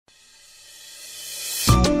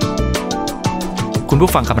คุณ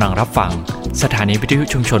ผู้ฟังกำลังรับฟังสถานีวิทยุ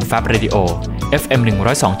ชุมชนแฟบเรดิโอ FM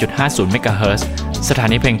 102.50 เมกะเฮิรตซ์สถา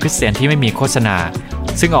นีเพลงคริสเตียนที่ไม่มีโฆษณา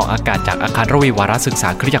ซึ่งออกอากาศจากอาคารระวีวารศึกษา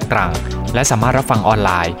คริสตจักรตรังและสามารถรับฟังออนไล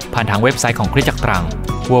น์ผ่านทางเว็บไซต์ของคริสตจักรตรัง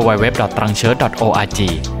www.trangchurch.org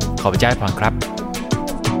ขอพระเจ้าอวยพรครับ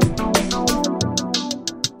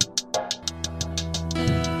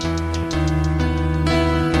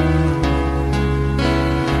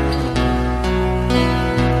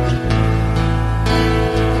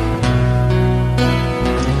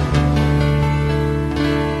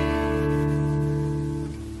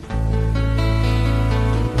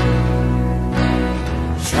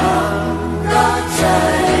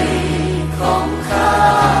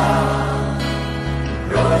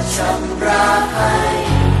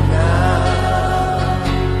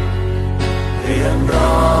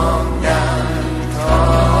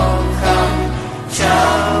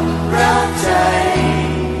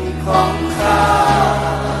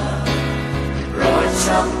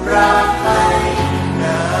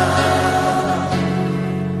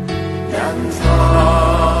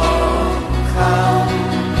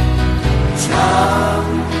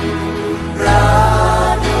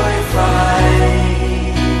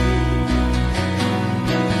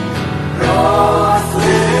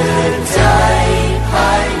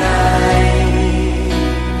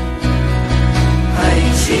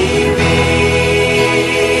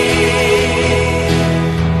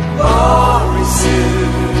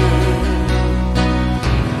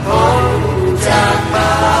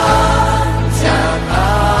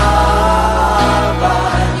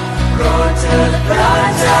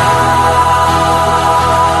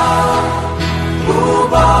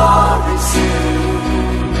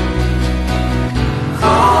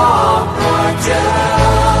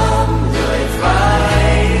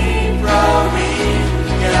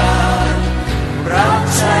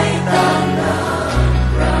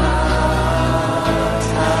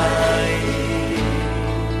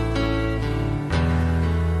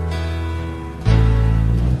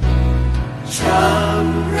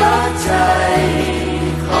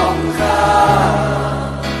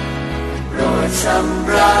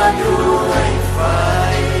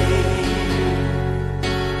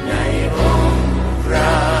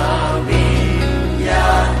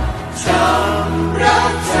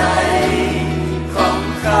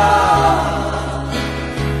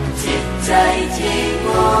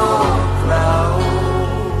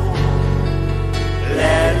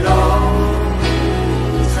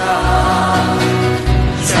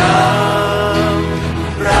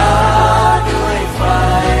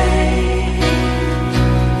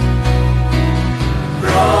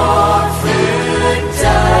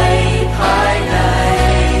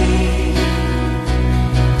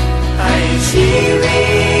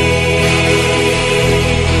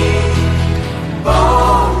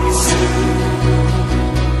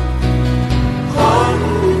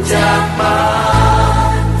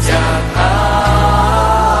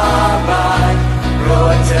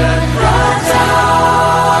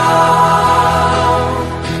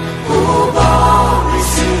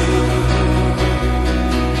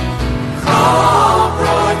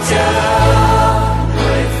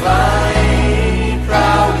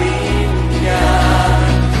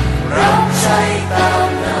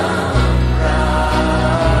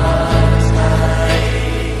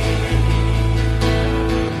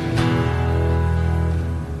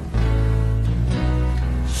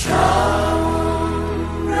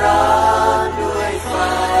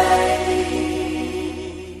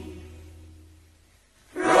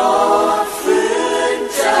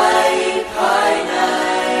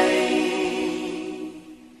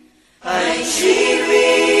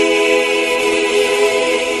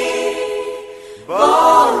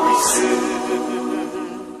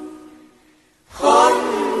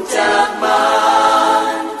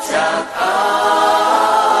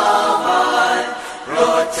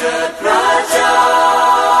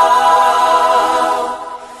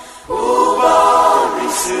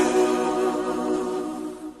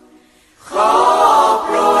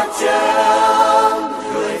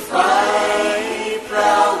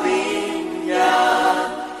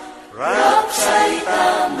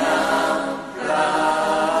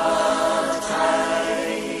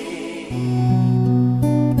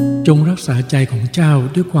จงรักษาใจของเจ้า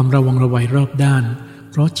ด้วยความระวังระไวรอบด้าน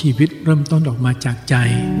เพราะชีวิตเริ่มต้นออกมาจากใจ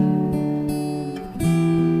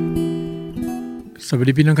สวัส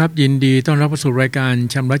ดีพี่น้องครับยินดีต้อนรับเข้าสู่รายการ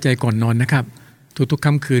ชำระใจก่อนนอนนะครับทุกๆ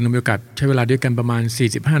ค่ำคืนเรามีโอกาสใช้เวลาด้วยกันประมาณ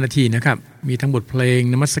45นาทีนะครับมีทั้งบทเพลง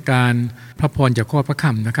นมัสการพระพรจากข้อพระค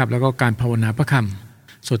ำนะครับแล้วก็การภาวนาพระค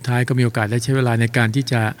ำสุดท้ายก็มีโอกาสได้ใช้เวลาในการที่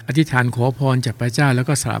จะอธิษฐานขอพรจากพระเจ้าแล้ว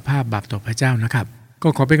ก็สารภาพบาปต่อพระเจ้านะครับ ก็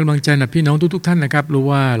ขอเป็นกำลังใจนะพี่น้องทุกท่านนะครับรู้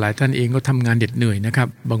ว่าหลายท่านเองก็ทำงานเหน็ดเหนื่อยนะครับ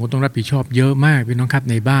บางคนต้องรับผิดชอบเยอะมากพี่น้องครับ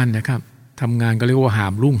ในบ้านนะครับทำงานก็เรียกว่าหา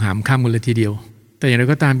มรุ่งหามค่ำกันเลยทีเดียวแต่อย่างไร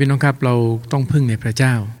ก็ตามพี่น้องครับเราต้องพึ่งในพระเจ้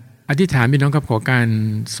าอธิษฐานพี่น้องครับขอการ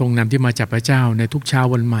ทรงนำที่มาจากพระเจ้าในทุกเช้า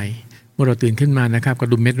วันใหม่เมื่อเราตื่นขึ้นมานะครับกระ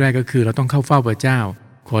ดุมเม็ดแรกก็คือเราต้องเข้าเฝ้าพระเจ้า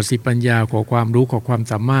ขอสิปัญญาขอความรู้ขอความ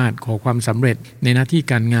สามารถขอความสำเร็จในหน้าที่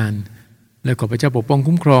การงานและขอพระเจ้าปกป้อง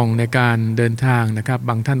คุ้มครองในการเดินทางนะครับ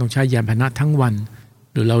บางท่านต้องใช้ยานพาหนะทั้งวัน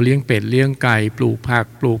หรือเราเลี้ยงเป็ดเลี้ยงไก่ปลูกผัก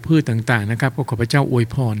ปลูกพืชต่างๆนะครับก็ขอพระเจ้าอวย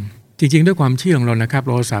พรจริงๆด้วยความเชื่อของเรานะครับ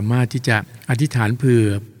เราสามารถที่จะอธิษฐานเผื่อ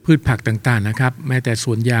พืชผักต่างๆนะครับแม้แต่ส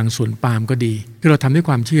วนยางสวนปาล์มก็ดีคือเราทำด้วย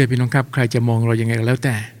ความเชื่อพี่น้องครับใครจะมองเรายังไงก็แล้วแ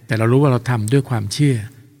ต่เรารู้ว่าเราทำด้วยความเชื่อ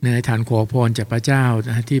ในอธิษฐานขอพรจากพระเจ้า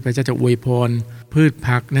ที่พระเจ้าจะอวยพรพืช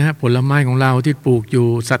ผักนะฮะผลไม้ของเราที่ปลูกอยู่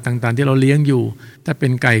สัตว์ต่างๆที่เราเลี้ยงอยู่ถ้าเป็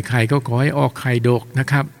นไก่ไข่ก็ขอให้ออกไข่ดกนะ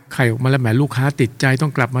ครับไข่ออกมาแล้วแหมลูกค้าติดใจต้อ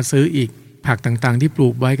งกลับมาซื้ออีกผักต่างๆที่ปลู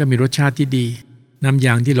กไว้ก็มีรสชาติที่ดีน้ำย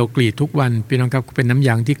างที่เรากรีดทุกวันพี่น้องครับเป็นน้ำย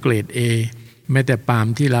างที่เกรด A แม้แต่ปาล์ม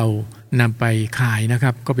ที่เรานำไปขายนะค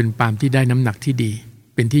รับก็เป็นปาล์มที่ได้น้ำหนักที่ดี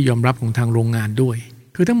เป็นที่ยอมรับของทางโรงงานด้วย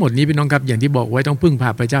คือทั้งหมดนี้พี่น้องครับอย่างที่บอกไว้ต้องพึ่งพา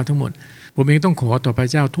พระเจ้าทั้งหมดผมเองต้องขอต่อพระ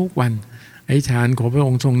เจ้าทุกวันอธิษฐานขอพระอ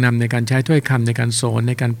งค์ทรงนำในการใช้ถ้อยคำในการสอนใ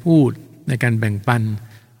นการพูดในการแบ่งปัน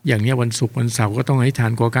อย่างนี้วันศุกร์วันเสาร์ก็ต้องอธิษฐา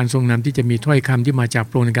นขอการทรงนำที่จะมีถ้อยคำที่มาจาก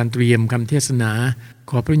พระองค์ในการเตรียมคำเทศนา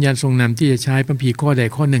ขอพระวิญญาณทรงนำที่จะใช้พระคัมภีร์ข้อใด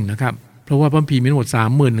ข้อหนึ่งนะครับเพราะว่าพระคัมภีร์มีทั้งหมด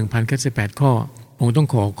 31,098 ข้อผมต้อง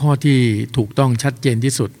ขอข้อที่ถูกต้องชัดเจน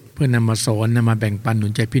ที่สุดเพื่อนำมาสอนนำมาแบ่งปันหนุ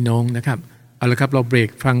นใจพี่น้องนะครับเอาละครับเราเบรก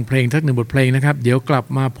ฟังเพลงสักหนึ่งบทเพลงนะครับเดี๋ยวกลับ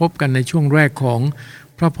มาพบกันในช่วงแรกของ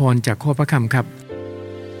พระพรจากข้อพระคำครับ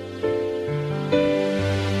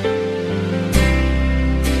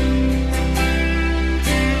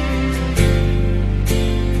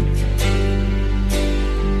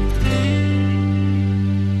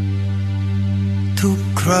ทุก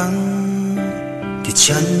ครั้งที่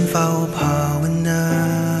ฉันเฝ้าภาวนา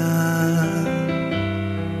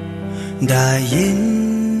ได้ยิน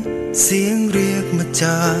เสียงเรียกมาจ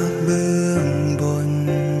ากเบื้องบน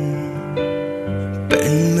เป็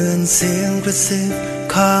นเหมือนเสียงกระซิบ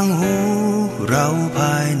ข้างหูเราภ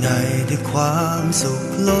ายในด้วยความสุข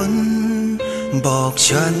ล้นบอก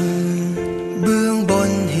ฉันเบื้องบ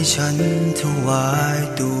นให้ฉันถวาย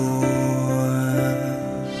ตัว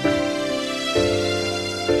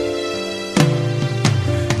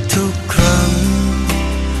ทุกครั้ง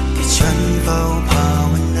ที่ฉันเฝ้าภา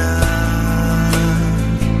วนา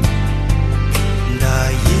ได้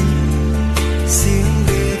ยินเสียงเ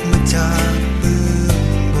รียกมาจากเบื้อง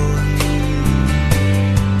บน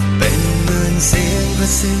เป็นเหมือนเสียงกระ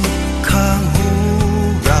ซิบข้างหู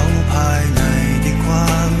เราภายในด้วยคว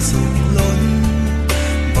ามสุขล้น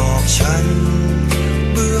บอกฉัน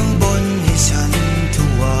เบื้อง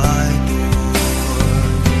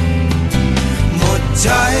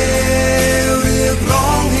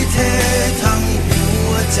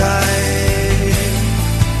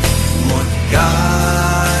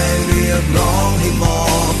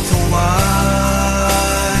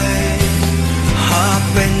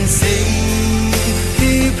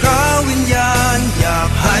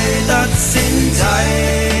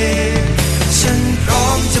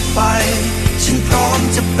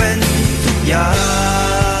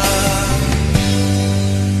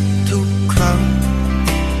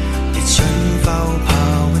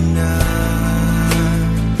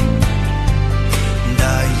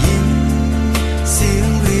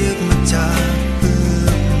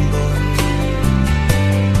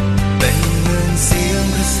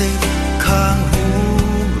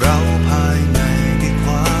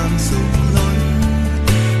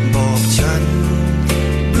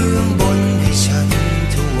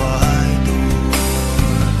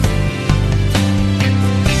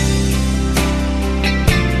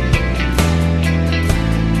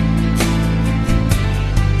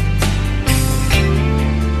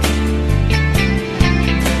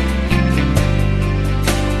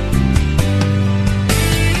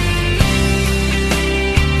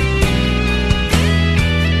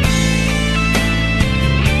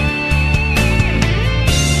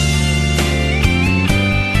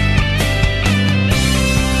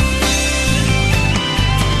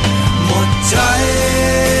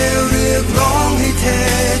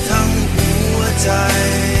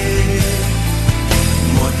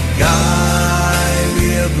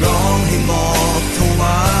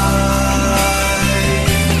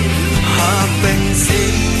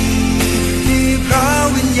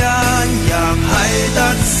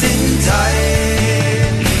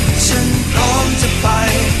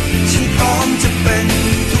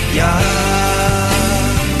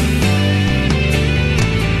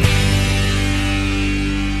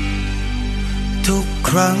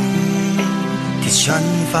ครั้งที่ฉัน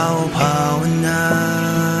เฝ้าภาวนา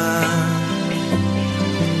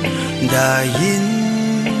ได้ยิน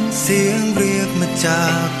เสียงเรียกมาจา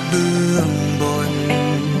กเบื้องบน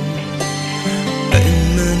เป็น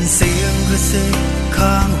เหมือนเสียงกระซิบ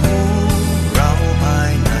ข้างหูเราภา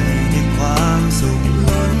ยในด้วยความสุข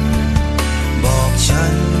ล้นบอกฉั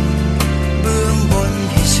นเบื้องบน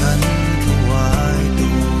ให้ฉันถวาย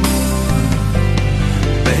ตัว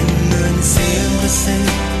เป็นเหมือนเสียงกระซิ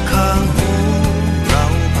บข้างหูเรา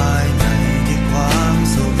ภายในด้วยความ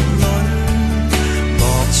สุขล้นบ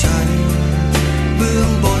อกฉันเบื้อง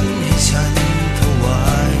บนให้ฉันถวา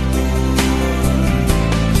ยตัว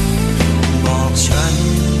บอกฉัน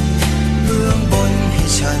เบื้องบนให้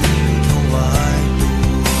ฉันถวายตัว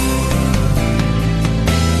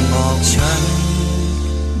บอกฉัน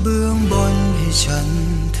เบื้องบนให้ฉัน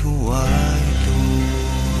ถวายตัว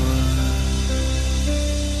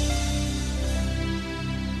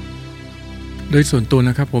โดยส่วนตัว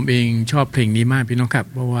นะครับผมเองชอบเพลงนี้มากพี่น้องครับ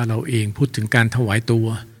เพราะว่าเราเองพูดถึงการถวายตัว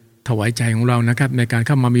ถวายใจของเรานะครับในการเ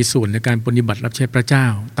ข้ามามีส่วนในการปฏิบัติรับใช้พระเจ้า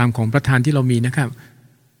ตามของประทานที่เรามีนะครับ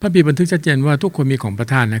พระบิดาบันทึกชัดเจนว่าทุกคนมีของประ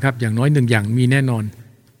ทานนะครับอย่างน้อยหนึ่งอย่างมีแน่นอน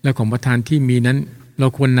และของประทานที่มีนั้นเรา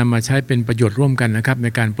ควรนำมาใช้เป็นประโยชน์ร่วมกันนะครับใน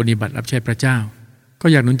การปฏิบัติรับใช้พระเจ้าก็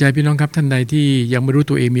อยากหนุนใจพี่น้องครับท่านใดที่ยังไม่รู้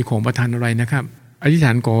ตัวเองมีของประทานอะไรนะครับอธิษฐ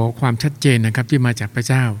านขอความชัดเจนนะครับที่มาจากพระ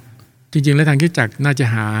เจ้าจริงๆแล้วทางคริสตจักรน่าจะ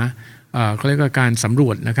หาเขาเรียกว่าการสำร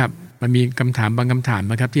วจนะครับมันมีคำถามบางคำถาม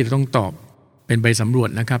นะครับที่เราต้องตอบเป็นใบสำรวจ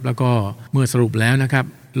นะครับแล้วก็เมื่อสรุปแล้วนะครับ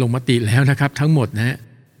ลงมติแล้วนะครับทั้งหมดนะ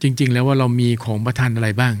จริงๆแล้วว่าเรามีของประทานอะไร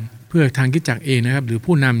บ้างเพื่อทางคริสตจักรเองนะครับหรือ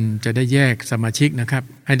ผู้นำจะได้แยกสมาชิกนะครับ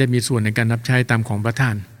ให้ได้มีส่วนในการรับใช้ตามของประทา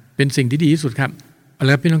นเป็นสิ่งที่ดีที่สุดครับเอา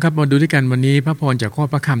ละพี่น้องครับมาดูด้วยกันวันนี้พระพรจากข้อ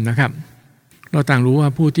พระคำนะครับเราต่างรู้ว่า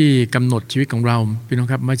ผู้ที่กำหนดชีวิตของเราพี่น้อง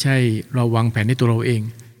ครับไม่ใช่เราวางแผนในตัวเราเอง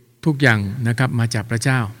ทุกอย่างนะครับมาจากพระเ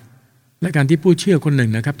จ้าและการที่ผู้เชื่อคนหนึ่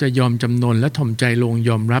งนะครับจะยอมจำนนและถ่อมใจลง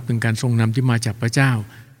ยอมรับถึงการทรงนำที่มาจากพระเจ้า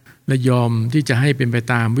และยอมที่จะให้เป็นไป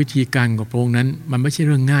ตามวิธีการของพระองค์นั้นมันไม่ใช่เ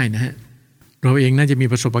รื่องง่ายนะฮะเราเองน่าจะมี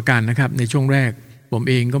ประสบการณ์นะครับในช่วงแรกผม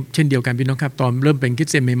เองก็เช่นเดียวกันพี่น้องครับตอนเริ่มเป็นคริส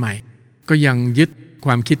เตียนใหม่ๆก็ยังยึดค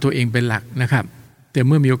วามคิดตัวเองเป็นหลักนะครับแต่เ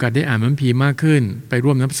มื่อมีโอกาสได้อ่านพระคัมภีร์มากขึ้นไปร่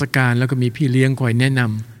วมนมัสการแล้วก็มีพี่เลี้ยงคอยแนะน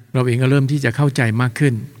ำเราเองก็เริ่มที่จะเข้าใจมาก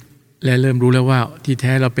ขึ้นและเริ่มรู้แล้วว่าที่แ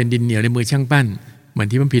ท้เราเป็นดินเหนียวในมือช่างปั้นเหมือน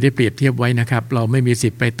ที่พระคัมภีร์ได้เปรียบเทียบไว้นะครับเราไม่มีสิ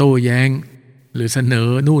ทธิ์ไปโต้แย้งหรือเสนอ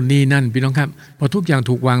นู่นนี่นั่นพี่น้องครับเพราะทุกอย่าง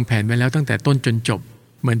ถูกวางแผนไว้แล้วตั้งแต่ต้นจนจบ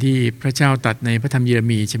เหมือนที่พระเจ้าตรัสในพระธรรมเยเร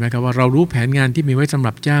มีใช่ไหมครับว่าเรารู้แผนงานที่มีไว้สำห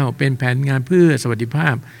รับเจ้าเป็นแผนงานเพื่อสวัสดิภา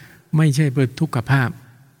พไม่ใช่เพื่อทุกขภาพ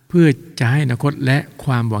เพื่อจะให้อนาคตและค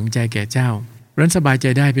วามหวังใจแก่เจ้าเพราะฉะนั้นสบายใจ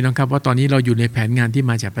ได้พี่น้องครับว่าตอนนี้เราอยู่ในแผนงานที่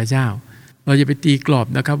มาจากพระเจ้าเราจะไปตีกรอบ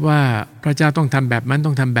นะครับว่าพระเจ้าต้องทำแบบนั้นต้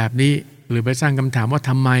องทำแบบนี้หรือไปสร้างคำถามว่า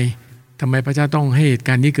ทำไมพระเจ้าต้องให้เหตุก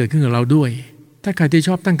ารณ์นี้เกิดขึ้นกับเราด้วยถ้าใครที่ช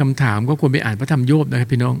อบตั้งคำถามก็ควรไปอ่านพระธรรมโยบนะครับ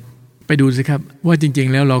พี่น้องไปดูสิครับว่าจริง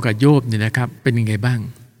ๆแล้วเรากับโยบเนี่ยนะครับเป็นยังไงบ้าง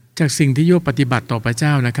จากสิ่งที่โยบปฏิบัติต่อพระเจ้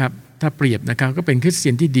านะครับถ้าเปรียบนะครับก็เป็นคริสเตี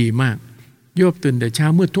ยนที่ดีมากโยบตื่นแต่เช้า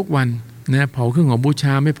มืดทุกวันนะเผาเครื่องของบูช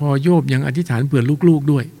าไม่พอโยบยังอธิษฐานเผื่อลูก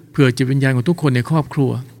ๆด้วยเผื่อจิตวิญญาณของทุกคนในครอบครั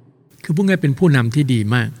วคือพูดง่ายเป็นผู้นำที่ดี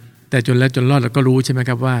มากแต่จนแล้วจนรอดเราก็รู้ใช่ไหม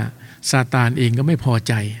ครับว่าซาตานเองก็ไม่พอใ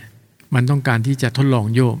จมันต้องการที่จะทดลอง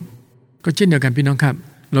โยบก็เช่นเดียวกันพี่น้องครับ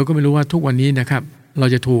เราก็ไม่รู้ว่าทุกวันนี้นะครับเรา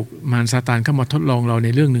จะถูกมารซาตานเข้ามาทดลองเราใน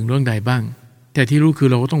เรื่องหนึ่งเรื่องใดบ้างแต่ที่รู้คือ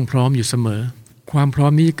เราก็ต้องพร้อมอยู่เสมอความพร้อ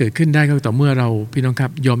มนี้เกิดขึ้นได้ก็ต่อเมื่อเราพี่น้องครั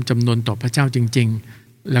บยอมจำนนต่อพระเจ้าจริง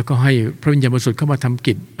ๆแล้วก็ให้พระวิญญาณบริสุทธิ์เข้ามาทำ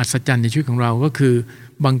กิจอัศจรรย์ในชีวิตของเราก็คือ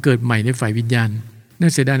บังเกิดใหม่ในฝ่ายวิญญาณน่า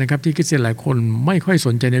เสียดายนะครับที่คริสเตียนหลายคนไม่ค่อยส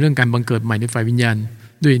นใจในเรื่องการบังเกิดใหม่ในฝ่ายวิญญาณ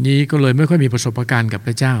ด้วยนี้ก็เลยไม่ค่อยมีประสบการณ์กับพ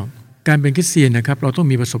ระเจ้าการเป็นคริสเตียนนะครับเราต้อง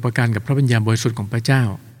มีประสบการณ์กับพระวิญญาณบริสุทธิ์ของพระเจ้า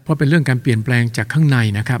เพราะเป็นเรื่องการเปลี่ยนแปลงจากข้างใน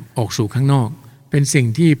นะครับออกสู่ข้างนอกเป็นสิ่ง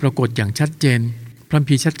ที่ปรากฏอย่างชัดเจนพระคัม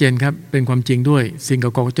ภีร์ชัดเจนครับเป็นความจริงด้วยสิ่งเก่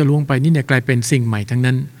าๆจะล่วงไปนี่เนี่ยกลายเป็นสิ่งใหม่ทั้ง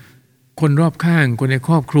นั้นคนรอบข้างคนในค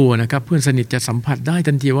รอบครัวนะครับเพื่อนสนิทจะสัมผัสได้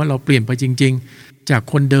ทันทีว่าเราเปลี่ยนไปจริงๆจาก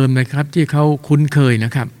คนเดิมนะครับที่เขาคุ้นเคยน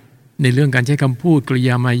ะครับในเรื่องการใช้คำพูดกริย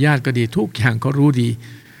ามารยาทก็ดีทุกอย่างเขารู้ดี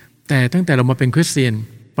แต่ตั้งแต่เรามาเป็นคริสเตียน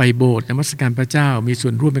ไปโบสถ์นมัสการพระเจ้ามีส่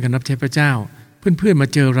วนร่วมในการรับใช้พระเจ้าเพื่อนๆมา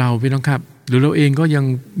เจอเราพี่น้องครับหรือเราเองก็ยัง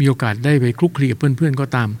มีโอกาสได้ไปคลุกคลีกับเพื่อนๆก็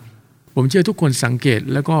ตามผมเชื่อทุกคนสังเกต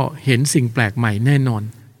แล้วก็เห็นสิ่งแปลกใหม่แน่นอน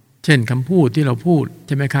เช่นคำพูดที่เราพูดใ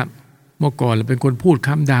ช่ไหมครับเมื่อก่อนเราเป็นคนพูดค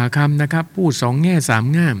ำด่าคำนะครับพูด2 แง่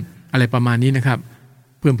3 ง่ามอะไรประมาณนี้นะครับ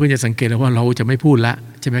เพื่อนๆจะสังเกตแล้วว่าเราจะไม่พูดละ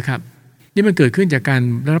ใช่ไหมครับนี่มันเกิดขึ้นจากการ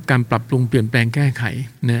ได้รับการปรับปรุงเปลี่ยนแปลงแก้ไข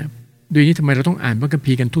นะโดยนี้ทำไมเราต้องอ่านพระคัม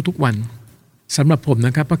ภีร์กันทุกๆวันสำหรับผมน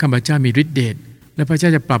ะครับพระคำพระเจ้ามีฤทธิ์เดชและพระเจ้า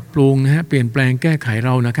จะปรับปรุงนะฮะเปลี่ยนแปลงแก้ไขเร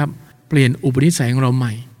านะครับเปลี่ยนอุปนิสัยของเราให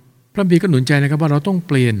ม่ พระบิดาก็หนุนใจนะครับว่าเราต้องเ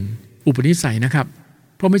ปลี่ยนอุปนิสัยนะครับ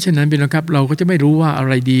เพราะไม่เช่นนั้นพี่น้องครับเราก็จะไม่รู้ว่าอะ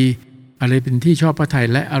ไรดีอะไรเป็นที่ชอบพระทัย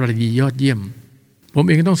และอะไรดียอดเยี่ยมผมเ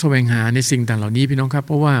องก็ต้องแสวงหาในสิ่งต่างเหล่านี้พี่น้องครับเ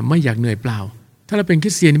พราะว่าไม่อยากเหนื่อยเปล่าถ้าเราเป็นค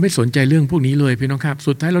ริสเตียนไม่สนใจเรื่องพวกนี้เลยพี่น้องครับ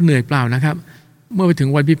สุดท้ายเราเหนื่อยเปล่านะครับเมื่อไปถึง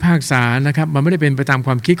วันพิพากษานะครับมันไม่ได้เป็นไปตามค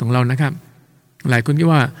วามคิดของเรานะครับหลายคนคิด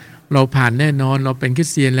ว่าเราผ่านแน่นอนเราเป็นคริส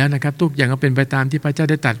เตียนแล้วนะครับทุกอย่างก็เป็นไปตามที่พระเจ้า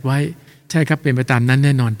ได้ตรัสไว้ใช่ครับเป็นไปตามนั้นแ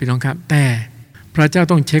น่นอนพี่น้องครับแต่พระเจ้า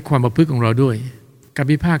ต้องเช็คความประพฤติของเราด้วยการ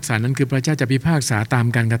พิพากษานั้นคือพระเจ้าจะพิพากษาตาม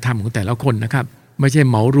การกระทำของแต่ละคนนะครับไม่ใช่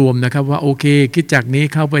เหมารวมนะครับว่าโอเคคริสตจักรนี้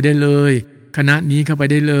เข้าไปได้เลยคณะนี้เข้าไป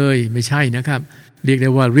ได้เลยไม่ใช่นะครับเรียกได้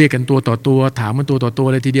ว่าเรียกกันตัวต่อตัวถามมันตัวต่อตัว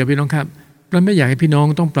เลยทีเดียวพี่น้องครับเราไม่อยากให้พี่น้อง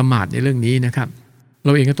ต้องประมาทในเรื่องนี้นะครับเร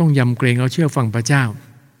าเองก็ต้องยำเกรงเราเชื่อฟังพระเจ้า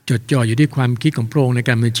จดจ่ออยู่ที่ความคิดของพระองค์ในก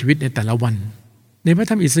ารดำเนินชีวิตในแต่ละวันในพระ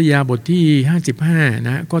ธรรมอิสยาห์บทที่55น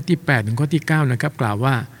ะข้อที่8ถึงข้อที่9นะครับกล่าว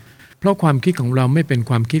ว่าเพราะความคิดของเราไม่เป็น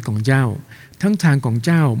ความคิดของเจ้าทั้งทางของเ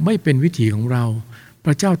จ้าไม่เป็นวิถีของเราพ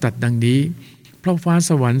ระเจ้าตรัสดังนี้เพราะฟ้าส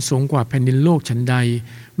วรรค์สูงกว่าแผ่นดินโลกชั้นใด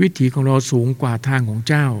วิถีของเราสูงกว่าทางของ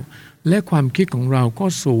เจ้าและความคิดของเราก็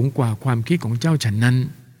สูงกว่าความคิดของเจ้าฉันนั้น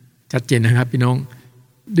ชัดเจนนะครับพี่น้อง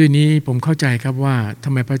ด้วยนี้ผมเข้าใจครับว่าทำ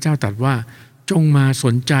ไมพระเจ้าตรัสว่าจงมาส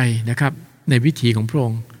นใจนะครับในวิถีของพระอ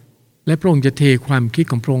งค์และพระองค์จะเทความคิด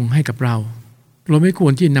ของพระองค์ให้กับเราไม่คว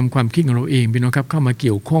รที่นำความคิดของเราเองพี่น้องครับเข้ามาเ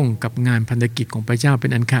กี่ยวข้องกับงานพันธกิจของพระเจ้าเป็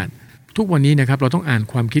นอันขาดทุกวันนี้นะครับเราต้องอ่าน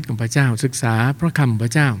ความคิดของพระเจ้าศึกษาพระคำของพร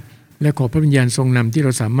ะเจ้าและขอพระวิญญาณทรงนำที่เร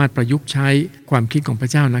าสามารถประยุกต์ใช้ความคิดของพระ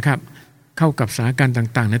เจ้านะครับเข้ากับสถานการณ์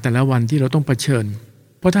ต่างๆในแต่ละวันที่เราต้องเผชิญ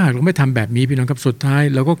เพราะถ้าหากเราไม่ทำแบบนี้พี่น้องครับสุดท้าย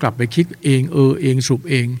เราก็กลับไปคิดเองเองสรุป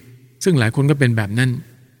เองซึ่งหลายคนก็เป็นแบบนั้น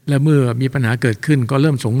และเมื่อมีปัญหาเกิดขึ้นก็เ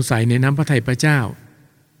ริ่มสงสัยในน้ำพระทัยพระเจ้า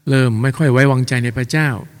เริ่มไม่ค่อยไว้วางใจในพระเจ้า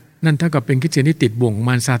นั่นเท่ากับเป็นคริสเตียนที่ติดบ่วงของ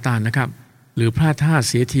มารซาตานนะครับหรือพลาดท่าเ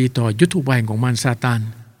สียทีต่อยุทธวิธีของมารซาตาน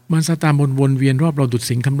วนเวียนรอบเราดุจ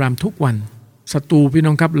สิงคำรามทุกวันศัตรูพี่น้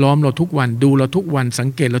องครับล้อมเราทุกวันดูเราทุกวันสัง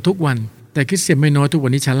เกตเราทุกวันแต่คริสเตียนไม่น้อยทุกวั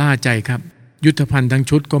นนี้ชะล่าใจครับยุทธภัณฑ์ทั้ง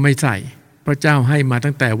ชุดก็ไม่ใส่พระเจ้าให้มา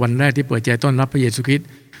ตั้งแต่วันแรกที่เปิดใจต้อนรับพระเยซูคริสต์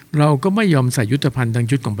เราก็ไม่ยอมใส่ยุทธภัณฑ์ทั้ง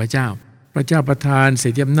ชุดของพระเจ้าประทานสิ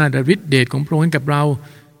ทธิอำนาจและฤทธิ์เดชของพระองค์ให้กับเรา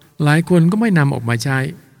หลายคนก็ไม่นำออกมาใช้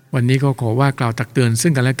วันนี้ก็ขอว่ากล่าวตักเตือนซึ่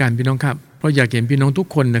งกันและกันพี่น้องครับเพราะอยากเห็นพี่น้องทุก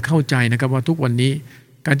คนเข้าใจนะครับว่าทุกวันนี้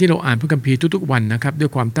การที่เราอ่านพระคัมภีร์ทุกๆวันนะครับด้ว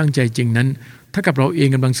ยความตั้งใจจริงนั้นถ้ากับเราเอง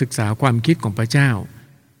กำลังศึกษาความคิดของพระเจ้า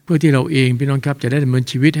เพื่อที่เราเองพี่น้องครับจะได้ดำเนิน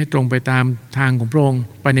ชีวิตให้ตรงไปตามทางของพระองค์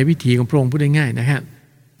ไปในวิถีของพระองค์พูดง่ายๆนะครับ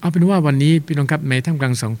เอาเป็นว่าวันนี้พี่น้องครับในท่ามกล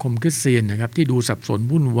างสังคมคริสเตียนนะครับที่ดูสับสน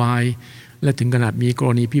วุ่นวายและถึงขนาดมีก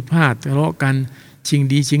รณีพิพาททะเลาะกันชิง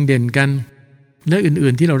ดีชิงเด่นกันและ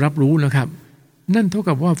อื่นๆที่เรารับรู้นะครับนั่นเท่า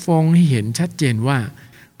กับว่าฟ้องให้เห็นชัดเจนว่า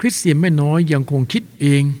คริสเตียนไม่น้อยยังคงคิดเอ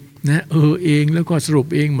งนะเองแล้วก็สรุป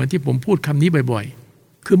เองเหมือนที่ผมพูดคำนี้บ่อย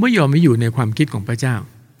ๆคือไม่ยอมไม่อยู่ในความคิดของพระเจ้า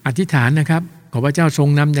อธิษฐานนะครับขอพระเจ้าทรง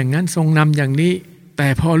นำอย่างนั้นทรงนำอย่างนี้แต่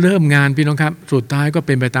พอเริ่มงานพี่น้องครับสุดท้ายก็เ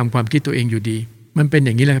ป็นไปตามความคิดตัวเองอยู่ดีมันเป็นอ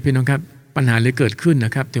ย่างนี้แหละครับพี่น้องครับปัญหาเลยเกิดขึ้นน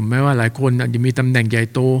ะครับถึงแม้ว่าหลายคนจะมีตำแหน่งใหญ่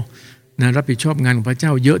โตนะรับผิดชอบงานของพระเจ้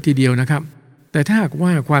าเยอะทีเดียวนะครับแต่ถ้าหากว่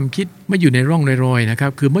าความคิดไม่อยู่ในร่องในรอยนะครั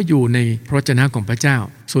บคือไม่อยู่ในพระวจนะของพระเจ้า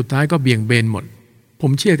สุดท้ายก็เบี่ยงเบนหมดผ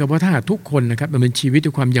มเชื่อกับว่าถ้าทุกคนนะครับดำเนินชีวิตด้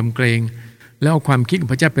วยความยำเกรงแล้วเอาความคิดของ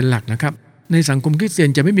พระเจ้าเป็นหลักนะครับในสังคมคริสเตียน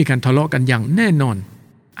จะไม่มีการทะเลาะกันอย่างแน่นอน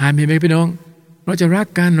อาเมนไหมพี่น้องเราจะรัก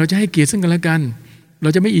กันเราจะให้เกียรติซึ่งกันและกันเรา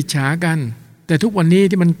จะไม่อิจฉากันแต่ทุกวันนี้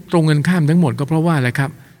ที่มันตรงกันข้ามทั้งหมดก็เพราะว่าอะไรครับ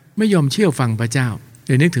ไม่ยอมเชื่อฟังพระเจ้าเ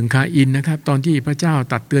ดี๋ยวนึกถึงคาอินนะครับตอนที่พระเจ้า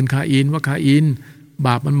ตักเตือนคาอินว่าคาอินบ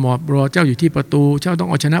าปมันหมอบรอเจ้าอยู่ที่ประตูเจ้าต้อง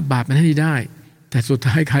เอาชนะบาปมันให้ได้แต่สุด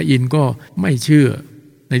ท้ายคาอินก็ไม่เชื่อ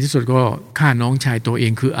ในที่สุดก็ฆ่าน้องชายตัวเอ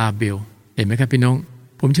งคืออาเบลเห็นไหมครับพี่น้อง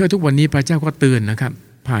ผมเชื่อทุกวันนี้พระเจ้าก็เตือนนะครับ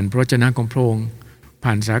ผ่านพระวจนะของพระองค์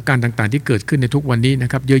ผ่านสถานการณ์ต่างๆที่เกิดขึ้นในทุกวันนี้น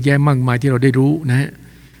ะครับเยอะแยะมากมายที่เราได้รู้นะฮะ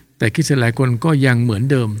แต่คริสเตียนหลายคนก็ยังเหมือน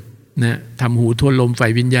เดิมนะทำหูทวนลมฝ่า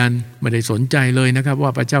ยวิญญาณไม่ได้สนใจเลยนะครับว่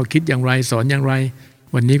าพระเจ้าคิดอย่างไรสอนอย่างไร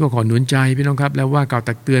วันนี้ก็ขอหนุนใจพี่น้องครับแล้วว่ากล่าว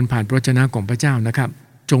ตักเตือนผ่านพระวจนะของพระเจ้านะครับ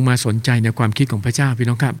จงมาสนใจในความคิดของพระเจ้าพี่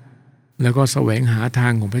น้องครับแล้วก็แสวงหาทา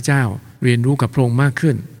งของพระเจ้าเรียนรู้กับพระองค์มาก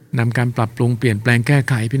ขึ้นนำการปรับปรุงเปลี่ยนแปลงแก้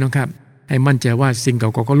ไขพี่น้องครับให้มั่นใจว่าสิ่งเก่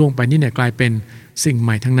าๆก็ล่วงไปนี่เนี่ยกลายเป็นสิ่งให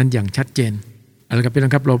ม่ทั้งนั้นอย่างชัดเจนเอาละครับพี่น้อ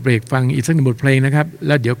งครับเราเบรกฟังอีกสักหนึ่งบทเพลงนะครับแ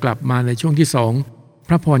ล้วเดี๋ยวกลับมาในช่วงที่2พ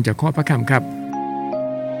ระพรจากข้อพระคำครับ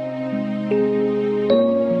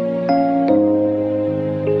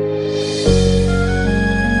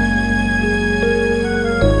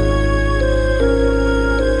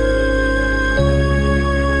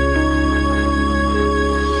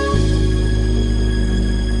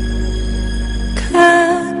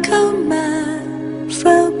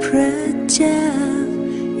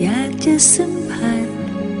อยากจะสัมผัส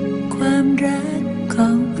ความรักขอ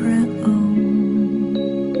งพระองค์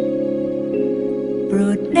โปร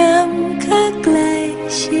ดนำข้าใกล้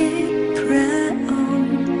ชิดพระอง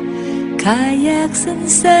ค์ข้าอยากสรร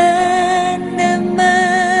เสริญนมั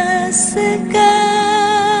สกา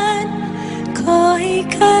รขอให้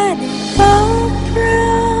ข้าได้พบพระ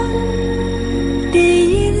องค์ได้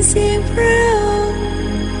ยินเสียงพระองค์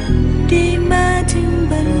ได้มาถึง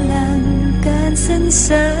บัลลังก์การสรรเส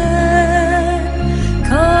ริญ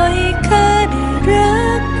ขอให้ข้าได้รั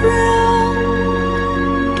กพระองค์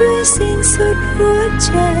ด้วยสิ้นสุดหัวใ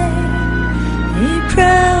จให้พร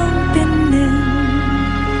ะองค์เป็นหนึ่ง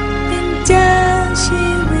เป็นเจ้าชี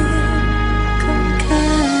วิตของข้า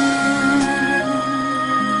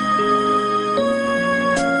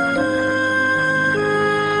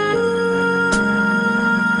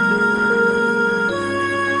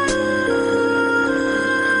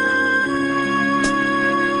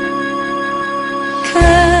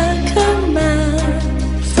เข้ามา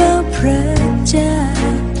เฝ้าพระเจ้า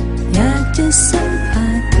อยากจะสัมผั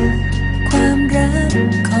สความรัก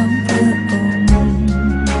ของพระองค์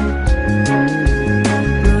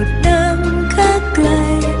โปรดนำข้าใกล้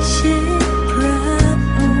ชิดพระ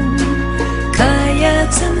องค์ข้าอยาก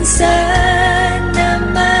สรรเสริญน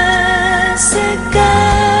มัสกา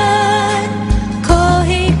รขอใ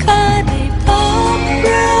ห้ข้าได้พบพร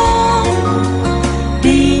ะองค์ไ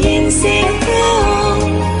ด้ยินเสียงพระอง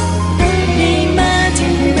ค์ได้มาถึ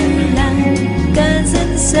งบัลลังก์การสร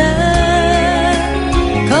รเสริญ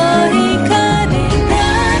ขอให้ข้าได้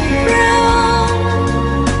รักพระองค์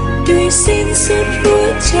ด้วยสิ้นสุดหัว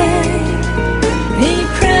ใจให้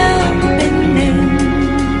พระองค์เป็นหนึ่ง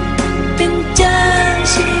เป็นเจ้า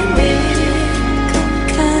ชีวิตของ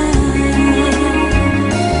ข้า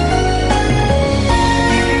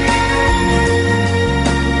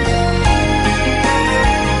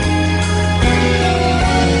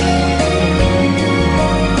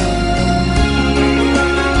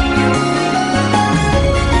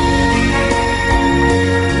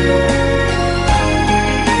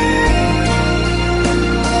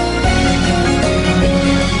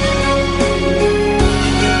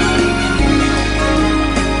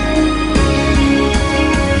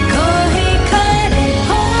ขอให้ข้าได้พ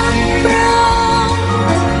บพระองค์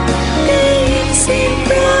ได้ยินเสียงพ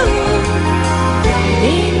ระองค์ไ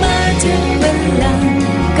ด้มาถึงบัลลังก์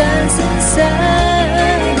การสรรเสริ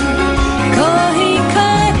ญขอให้ข้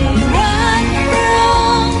าได้รักพระอ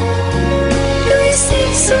งค์ด้วยสิ้น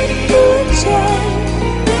สุดหัวใจ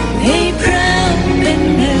ให้พระองค์เป็น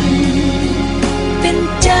หนึ่งเป็น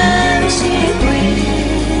เจ้าชีวิต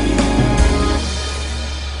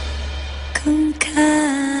ของข้า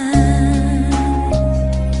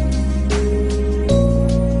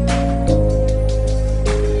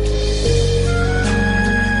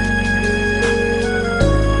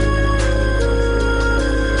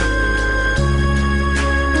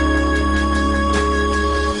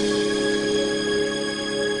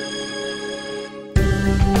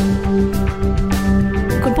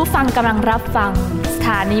คุณผู้ฟังกำลังรับฟังสถ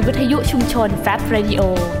านีวิทยุชุมชนแฟบเรดิโอ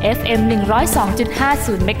FM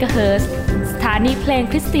 102.50 เมกะเฮิรตซ์สถานีเพลง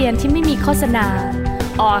คริสเตียนที่ไม่มีโฆษณา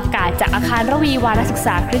ออกอากาศจากอาคารระวีวารศึกษ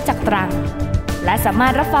าคริสตจักรตรังและสามาร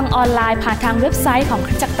ถรับฟังออนไลน์ผ่านทางเว็บไซต์ของค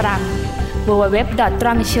ริสตจักรตรัง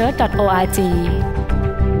www.trangchurch.org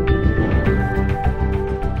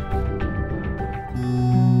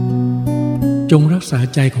จงรักษา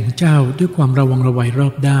ใจของเจ้าด้วยความระวังระไวรอ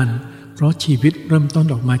บด้านเพราะชีวิตเริ่มต้น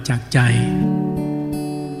ออกมาจากใจ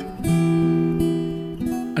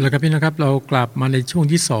เอาละครับพี่นะครับเรากลับมาในช่วง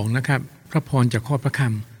ที่2นะครับพระพรจากข้อพระค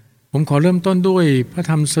ำผมขอเริ่มต้นด้วยพระ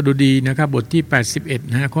ธรรมสดุดีนะครับบทที่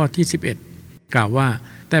81นะฮะข้อที่11กล่าวว่า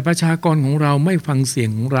แต่ประชากรของเราไม่ฟังเสียง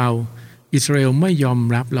ของเราอิสราเอลไม่ยอม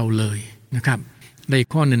รับเราเลยนะครับใน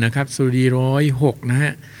ข้อหนึ่งนะครับสดุดี106นะฮ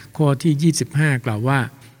ะข้อที่25กล่าวว่า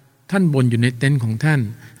ท่านบ่นอยู่ในเต็นท์ของท่าน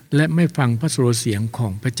และไม่ฟังพระสุรเสียงขอ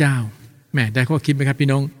งพระเจ้าแหมได้ข้อคิดไหมครับพี่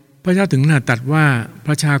น้องพระเจ้าถึงขนาดตรัสว่าป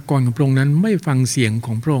ระชากรของพระองค์นั้นไม่ฟังเสียงข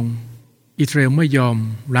องพระองค์อิสราเอลไม่ยอม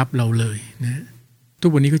รับเราเลยนะทุ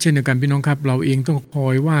กวันนี้ก็เช่นเดียวกันพี่น้องครับเราเองต้องคอ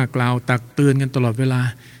ยว่ากล่าวตักเตือนกันตลอดเวลา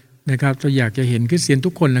นะครับเราอยากจะเห็นคริสเตียนทุ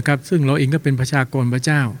กคนนะครับซึ่งเราเองก็เป็นประชากรพระเ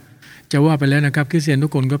จ้าจะว่าไปแล้วนะครับคริสเตียนทุ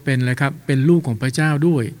กคนก็เป็นอะไรครับเป็นลูกของพระเจ้า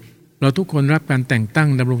ด้วยเราทุกคนรับการแต่งตั้ง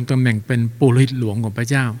ดำรงตำแหน่งเป็นปุโรหิตหลวงของพระ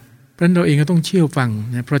เจ้าเพราะฉะนั้นเราเองก็ต้องเชื่อฟัง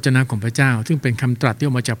นะพระวจนะของพระเจ้าซึ่งเป็นคำตรัสที่อ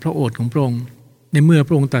อกมาจากพระโอษฐ์ของพระองค์ในเมื่อพ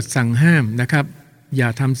ระองค์ตรัสสั่งห้ามนะครับอย่า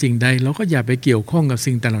ทำสิ่งใดเราก็อย่าไปเกี่ยวข้องกับ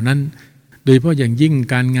สิ่งแต่เหล่านั้นโดยเฉพาะอย่างยิ่ง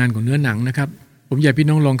การงานของเนื้อหนังนะครับผมอยากพี่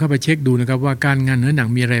น้องลองเข้าไปเช็คดูนะครับว่าการงานเนื้อหนัง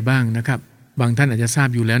มีอะไรบ้างนะครับบางท่านอาจจะทราบ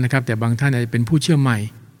อยู่แล้วนะครับแต่บางท่านอาจจะเป็นผู้เชื่อใหม่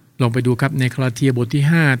ลองไปดูครับในกาลาเทียบทที่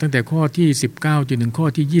5ตั้งแต่ข้อที่19จนถึงข้อ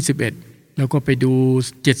ที่21 แล้วก็ไปดู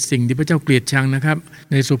7สิ่งที่พระเจ้าเกลียดชังนะครั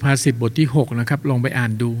บในสุภาษิตบทที่6นะครับลองไ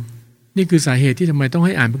ปอ่านดูนี่คือสาเหตุที่ทำไมต้อง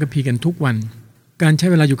ให้อ่านพระคัมภีร์กันทุกวันการใช้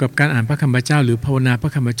เวลาอยู่กับการอ่านพระคำพระเจ้าหรือภาวนาพระ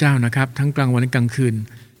คำพระเจ้านะครับทั้งกลางวันและกลางคืน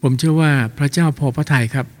ผมเชื่อว่าพระเจ้าพอพระทั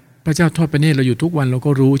ยครับพระเจ้าทอดพระเนตรเราอยู่ทุกวันเรา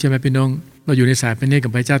ก็รู้ใช่ไหมพี่น้องเราอยู่ในสายพระเนต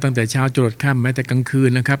รกับพระเจ้าตั้งแต่เช้าจรดค่ำแม้แต่กลางคื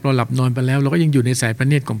นนะครับเราหลับนอนไปแล้วเราก็ยังอยู่ในสายพร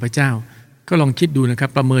ะเนตรของพระเจ้าก็ลองคิดดูนะครั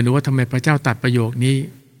บประเมินดูว่าทำไมพระเจ้าตัดประโยคนี้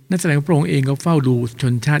นั่นแสดงว่าพระองค์เองก็เฝ้าดูช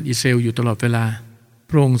นชาติอิสราเอลอยู่ตลอดเวล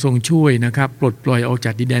าพระองค์ทรงช่วยนะครับปลดปล่อยออก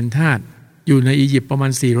จากดินแดนทาสอยู่ในอียิปต์ประมา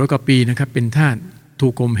ณ400 กว่าปีนะครับเป็นทา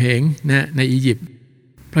สถูกข่มเหงนะในอียิ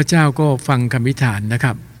ปต์พระเจ้าก็ฟังคำอธิษฐานนะ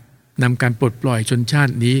ครับนำการปลดปล่อยชนช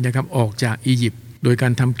าตินี้นะครับออกจากอียิปต์โดย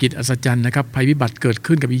การทำกิจอัศจรรย์นะครับภัยพิบัติเกิ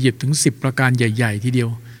ดขึ้นกับอียิปต์ถึง10 ประการใหญ่ๆทีเดียว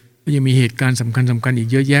และยังมีเหตุการณ์สำคัญอี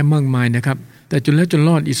กเยอะแยะมากมายนะครับแต่จนแล้วจนร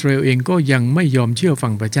อดอิสราเอลเองก็ยังไม่ยอมเชื่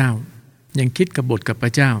อฟังพระเจ้ายังคิดกบฏกับพระ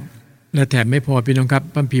เจ้าและแถมไม่พอพี่น้องครับ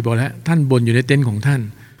พระคัมภีร์บอกแล้วท่านบ่นอยู่ในเต็นท์ของท่า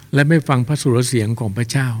นและไม่ฟังพระสุรเสียงของพร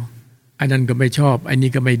ะเจ้าอันนั้นก็ไม่ชอบอันนี้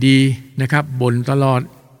ก็ไม่ดีนะครับบ่นตลอด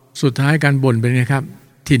สุดท้ายการบ่นเป็นไงครั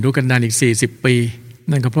บถิ่นทุรกันดารอีก40 ปี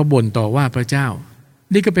นั่นก็เพราะบ่นต่อว่าพระเจ้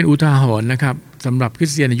านี่ก็เป็นอุทาหรณ์นะครับสำหรับ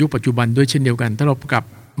คริสเตียนในยุคปัจจุบันด้วยเช่นเดียวกันถ้าเรากลับ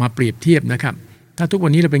มาเปรียบเทียบนะครับถ้าทุ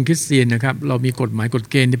กวันนี้เราเป็นคริสเตียนนะครับเรามีกฎหมายกฎ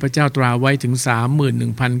เกณฑ์ที่พระเจ้าตราไว้ถึง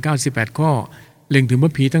 31,098 ข้อเล็งถึงพร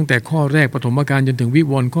ะผีตั้งแต่ข้อแรกปฐมกาลจนถึ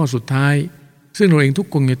งวิวรณ์ข้อสุดท้ายซึ่งเราเองทุก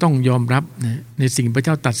คนจะต้องยอมรับนะในสิ่งพระเ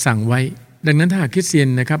จ้าตรัสสั่งไว้ดังนั้นถ้าคริสเตีย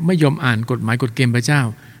นนะครับไม่ยอมอ่านกฎหมายกฎเกณฑ์พระเจ้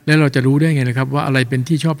าแล้วเราจะรู้ได้ไงนะครับว่าอะไรเป็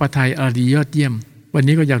นที่ชอบพระทัยอะไรดียอดเยี่ยมวั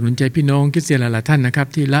นนี้ก็อยากหนุนใจพี่น้องคริสเตียนหลายๆท่านนะครั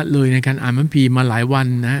บที่ละเลยในการอ่านพระคัมภีร์มาหลาย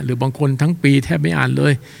วันนะหรือบางคนทั้งปีแทบไม่อ่านเล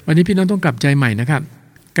ยวันนี้พี่น้องต้องกลับใจใหม่นะครับ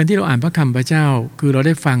การที่เราอ่านพระคำพระเจ้าคือเร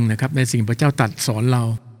าได้ฟังนะครับในสิ่งพระเจ้าตรัสสอนเ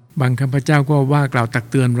ราบางคำพระเจ้าก็ว่ากล่าวตั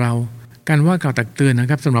กเตือนเราการว่ากล่าวตักเตือนนะ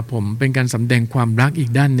ครับสำหรับผมเป็นการสำแดงความรักอีก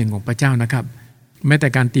ด้านหนึ่งของพระเจ้านะครับแม้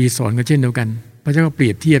แต่การตีสอนก็เช่นเดียวกันพระเจ้าก็เป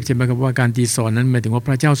รียบเทียบใช่ไหมครับว่าการตีสอนนั้นหมายถึงว่า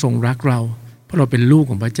พระเจ้าทรงรักเราเพราะเราเป็นลู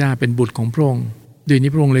กของพระเจ้าเป็นบุตรของพระองค์ด้วยนี้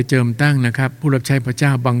พระองค์เลยเจิมตั้งนะครับผู้รับใช้พระ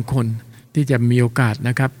เจ้าบางคนที่จะมีโอกาสน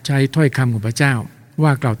ะครับใช้ถ้อยคำของพระเจ้าว่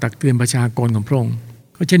ากล่าวตักเตือนประชากรของพระอ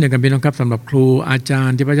งค์ก็เช่นเดียวกันพี่น้องครับสำหรับครูอาจาร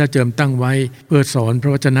ย์ที่พระเจ้าเจิมตั้งไว้เพื่อสอนพ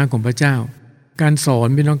ระวจนะของพระเจ้าการส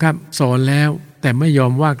อนพี่น้องครับสอนแล้วแต่ไม่ยอ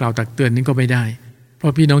มว่ากล่าวตักเตือนนี้ก็ไม่ได้เพรา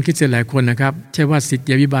ะพี่น้องคิดเสียหลายคนนะครับใช่ว่าศิษ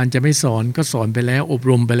ยาภิบาลจะไม่สอนก็สอนไปแล้วอบ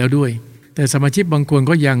รมไปแล้วด้วยแต่สมาชิกบางคน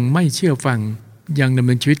ก็ยังไม่เชื่อฟังยังดำเ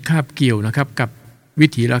นินชีวิตคาบเกี่ยวนะครับกับวิ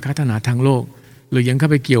ถีราคะตัณหาทางโลกหรือยังเข้า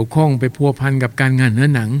ไปเกี่ยวข้องไปพัวพันกับการงานเนื้อ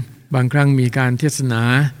หนังบางครั้งมีการเทศ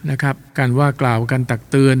นานะครับการว่ากล่าวการตั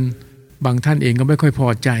กเตือนบางท่านเองก็ไม่ค่อยพ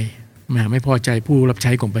อใจไม่พอใจผู้รับ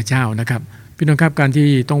ใช้ของพระเจ้านะครับพี่น้องครับกา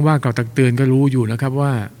รที่ต้องว่ากล่าวตักเตือนก็รู้อยู่นะครั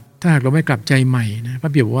บว่าถ้าหากเราไม่กลับใจใหม่นะพร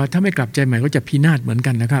ะเบียบบอกว่าถ้าไม่กลับใจใหม่ก็จะพินาศเหมือ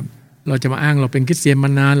นกันนะครับเราจะมาอ้างเราเป็นคริสเตียนมาน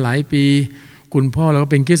านหลายปีคุณพ่อเร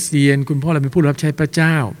าก็เป็นคริสเตียนคุณพ่อเราเป็นผู้รับใช้พระเจ้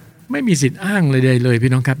าไม่มีสิทธิ์อ้างเลยพี่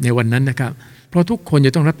น้องครับในวันนั้นนะครับเพราะทุกคนจ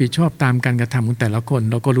ะต้องรับผิดชอบตามการกระทำของแต่ละค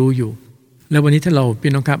นเราก็รู้อยู่แล้ววันนี้ถ้าเราพี่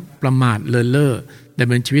น้องครับประมาทเลินเล่อดำ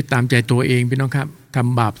เนินชีวิตตามใจตัวเองพี่น้องครับท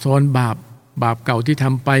ำบาปซ้อนบาปเก่าที่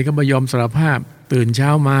ทำไปก็ไม่ยอมสารภาพตื่น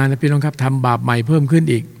เช้ามานะพี่น้องครับทำบาปใหม่เพิ่มขึ้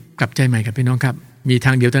นอีกกลับใจใหม่ครับพี่น้องครับมีท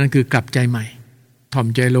างเดียวเท่านั้นคือกลับใจใหม่ถ่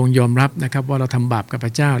อมใจลงยอมรับนะครับว่าเราทำบาปกับพร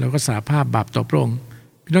ะเจ้าแล้วก็สารภาพบาปต่อพระองค์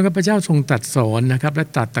พี่น้องครับพระเจ้าทรงตรัสสอนนะครับแล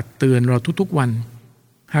ะตรัสตักเตือนเราทุกๆวั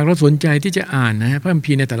นหากเราสนใจที่จะอ่านนะพระคัม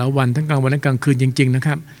ภีร์ในแต่ละวันทั้งกลางวันและกลางคืนจริงๆนะ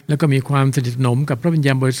ครับแล้วก็มีความสนิทสนมกับพระวิญ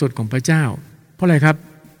ญาณบริสุทธิ์ของพระเจ้าเพราะอะไรครั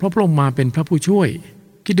บเพราะพระองค์มาเป็นพระผู้ช่ว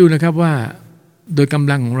ยคิดดูนะครับว่าโดยกำ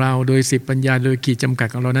ลังของเราโดยสิบปัญญาโดยขีดจำกั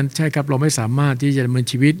ดของเรานั้นใช่ครับเราไม่สามารถที่จะดำเนิ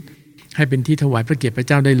นชีวิตให้เป็นที่ถวายพระเกียรติพระเ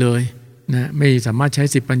จ้าได้เลยนะไม่สามารถ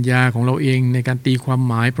ใช้สิบปัญญาของเราเองในการตีควา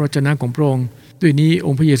มหมายพระวจนะของพระองค์ด้วย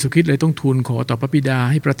นี้องค์พระเยซูคริสต์เลยต้องทูลขอต่อพระบิดา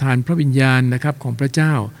ให้ประทานพระวิญญาณนะครับของพระ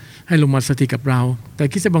เจ้าให้ลงมาสถิตกับเราแต่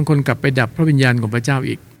คริสเตียนบางคนกลับไปดับพระวิญญาณของพระเจ้า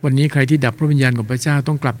อีกวันนี้ใครที่ดับพระวิญญาณของพระเจ้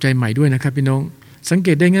าต้องกลับใจใหม่ด้วยนะครับพี่น้องสังเ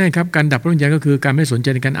กตได้ง่ายครับการดับพระวิญญาณก็คือการไม่สนใ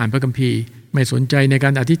จในการอ่านพระคัมภีร์ไม่สนใจในก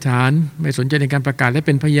ารอธิษฐานไม่สนใจในการประกาศและ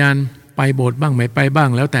เป็นพยานไปโบสถ์บ้างไม่ไปบ้าง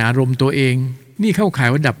แล้วแต่อารมณ์ตัวเองนี่เข้าข่าย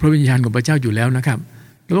ว่าดับพระวิญญาณของพระเจ้าอยู่แล้วนะครั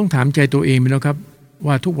บเราต้องถามใจตัวเองนะครั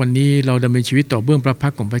บว่าทุกวันนี้เราดำเนินชีวิตต่อเบื้องพร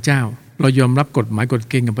ะพักของพระเจ้าเรายอมรับกฎหมายก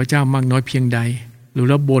ฎเกณฑ์ของพระเจ้ามากน้อยเพียงใดหรือ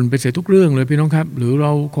เราบ่นไปเสียทุกเรื่องเลยพี่น้องครับหรือเ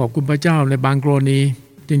ราขอบคุณพระเจ้าในบางกรณี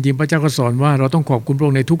จริงๆพระเจ้าก็สอนว่าเราต้องขอบคุณพระอง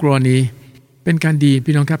ค์ในทุกกรณีเป็นการดี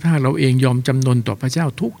พี่น้องครับถ้าเราเองยอมจำนนต่อพระเจ้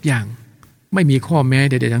าทุกอย่างไม่มีข้อแม้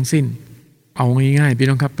ใดๆทั้งสิ้นเอาง่ายๆพี่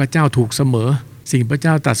น้องครับพระเจ้าถูกเสมอสิ่งพระเจ้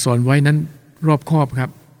าตรัสสอนไว้นั้นรอบคอบครั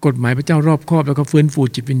บกฎหมายพระเจ้ารอบคอบแล้วก็ฟื้นฟู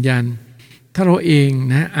จิตวิญญาณถ้าเราเอง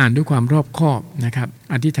นะอ่านด้วยความรอบคอบนะครับ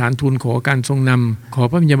อธิษฐานทูลขอการทรงนำขอ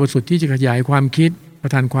พระวิญญาณบริสุทธิ์ที่จะขยายความคิด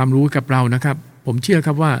ประทานความรู้กับเรานะครับผมเชื่อ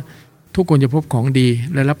ครับว่า ทุกคนจะพบของดี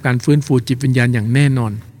และรับการฟื้นฟูจิตวิญญาณอย่างแน่นอ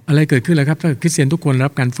นอะไรเกิดขึ้นแล้วครับถ้าคริสเตียนทุกคน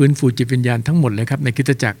รับการฟื้นฟูจิตวิญญาณทั้งหมดเลยครับในคริส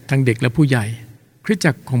ตจักรทั้งเด็กและผู้ใหญ่คริสต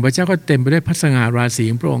จักรของพระเจ้าก็เต็มไปด้วยพระสง่าราศี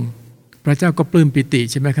ของพระองค์พระเจ้าก็ปลื้มปิติ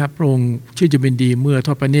ใช่ไหมครับพระองค์ชื่นชมยินดีเมื่อท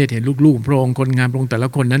อดพระเนตรเห็นลูกๆพระองค์คนงานพระองค์แต่ละ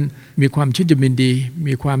คนนั้นมีความชื่นชมยินดี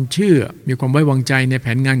มีความเชื่อมีความไว้วางใจในแผ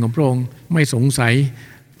นงานของพระองค์ไม่สงสัย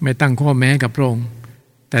ไม่ตั้งข้อแม้กับพระองค์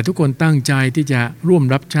แต่ทุกคนตั้งใจที่จะร่วม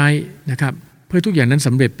รับใช้นะครับเพื่อทุกอย่างนั้นส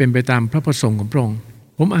ำเร็จเป็นไปตามพระประสงค์ของพระองค์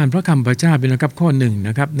ผมอ่านพระคำพระเจ้าเป็นนะครับข้อหนึ่งน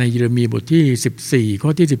ะครับในเยเรมีบทที่14ข้อ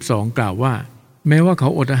ที่12กล่าวว่าแม้ว่าเขา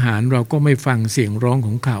อดอาหารเราก็ไม่ฟังเสียงร้องข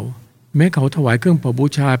องเขาแม้เขาถวายเครื่องเผาบู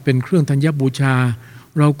ชาเป็นเครื่องธัญบูชา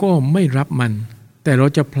เราก็ไม่รับมันแต่เรา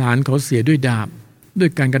จะผลาญเขาเสียด้วยดาบด้วย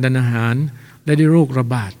การกระดันอาหารและด้วยโรคระ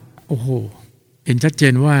บาดโอ้โหเห็นชัดเจ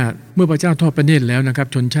นว่าเมื่อพระเจ้าทอดพระเนตรแล้วนะครับ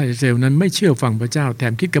ชนชาติอิสราเอลนั้นไม่เชื่อฟังพระเจ้าแถ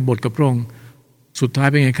มคิดกบฏกับพระองค์สุดท้าย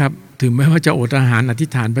เป็นไงครับถึงแม้ว่าจะอดอาหารอธิ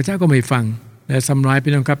ษฐานพระเจ้าก็ไม่ฟังและซ้ำร้าย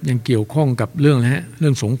พี่น้องครับยังเกี่ยวข้องกับเรื่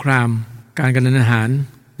องสงครามการกระดันอาหาร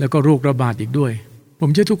แล้วก็โรคระบาดอีกด้วยผ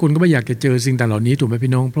มเชื่อทุกคนก็ไม่อยากจะเจอสิ่งต่างเหล่านี้ถูกไหม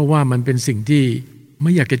พี่น้องเพราะว่ามันเป็นสิ่งที่ไ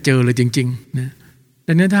ม่อยากจะเจอเลยจริงๆนะ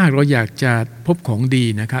ดังนั้นถ้าเราอยากจะพบของดี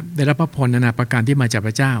นะครับได้รับพระพรนานาประการที่มาจากพ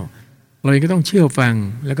ระเจ้าเราเองก็ต้องเชื่อฟัง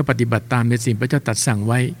แล้วก็ปฏิบัติตามในสิ่งพระเจ้าตรัสสั่ง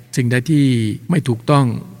ไว้สิ่งใดที่ไม่ถูกต้อง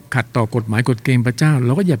ขัดต่อกฎหมายกฎเกณฑ์พระเจ้าเร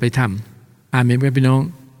าก็อย่าไปทำอาเมนไหมพี่น้อง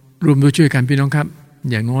รวมด้วยช่วยกันพี่น้องครับ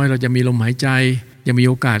อย่างน้อยเราจะมีลมหายใจยังมี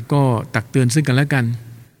โอกาสก็ตักเตือนซึ่งกันและกัน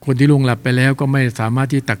คนที่ล่วงหลับไปแล้วก็ไม่สามารถ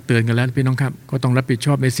ที่ตักเตือนกันแล้วพี่น้องครับก็ต้องรับผิดช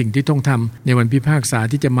อบในสิ่งที่ต้องทำในวันพิพากษา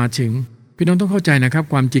ที่จะมาถึงพี่น้องต้องเข้าใจนะครับ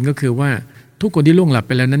ความจริงก็คือว่าทุกคนที่ล่วงหลับไ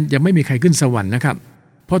ปแล้วนั้นยังไม่มีใครขึ้นสวรรค์นะครับ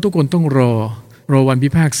เพราะทุกคนต้องรอวันพิ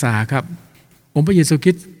พากษาครับองค์พระเยซูค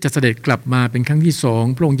ริสต์จะเสด็จกลับมาเป็นครั้งที่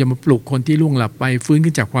2พระองค์จะมาปลุกคนที่ล่วงหลับไปฟื้น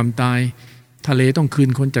ขึ้นจากความตายทะเลต้องคืน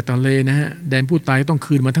คนจากทะเลนะฮะแดนผู้ตายต้อง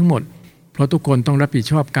คืนมาทั้งหมดเพราะทุกคนต้องรับผิด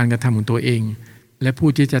ชอบการกระทำของตัวเองและผู้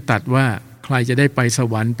ที่จะตัดว่าใครจะได้ไปส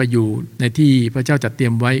วรรค์ไปอยู่ในที่พระเจ้าจัดเตรี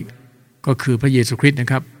ยมไว้ก็คือพระเยซูคริสต์น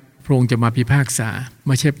ะครับพระองค์จะมาพิพากษาไ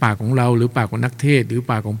ม่ใช่ปากของเราหรือปากของนักเทศหรือ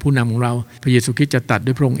ปากของผู้นำของเราพระเยซูคริสต์จะตัด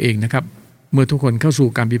ด้วยพระองค์เองนะครับเมื่อทุกคนเข้าสู่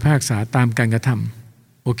การพิพากษาตามการกระท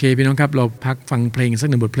ำโอเคพี่น้องครับเราพักฟังเพลงสัก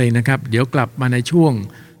หนึ่งบทเพลงนะครับเดี๋ยวกลับมาในช่วง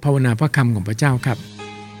ภาวนาพระคำของพระเจ้าครับ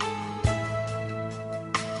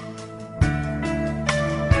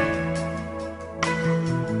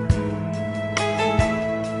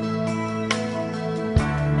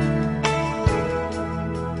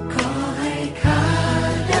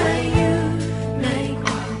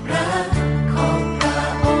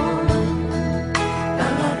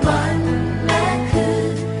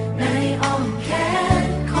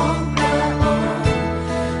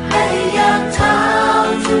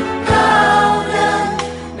ทุกก้าวเดิน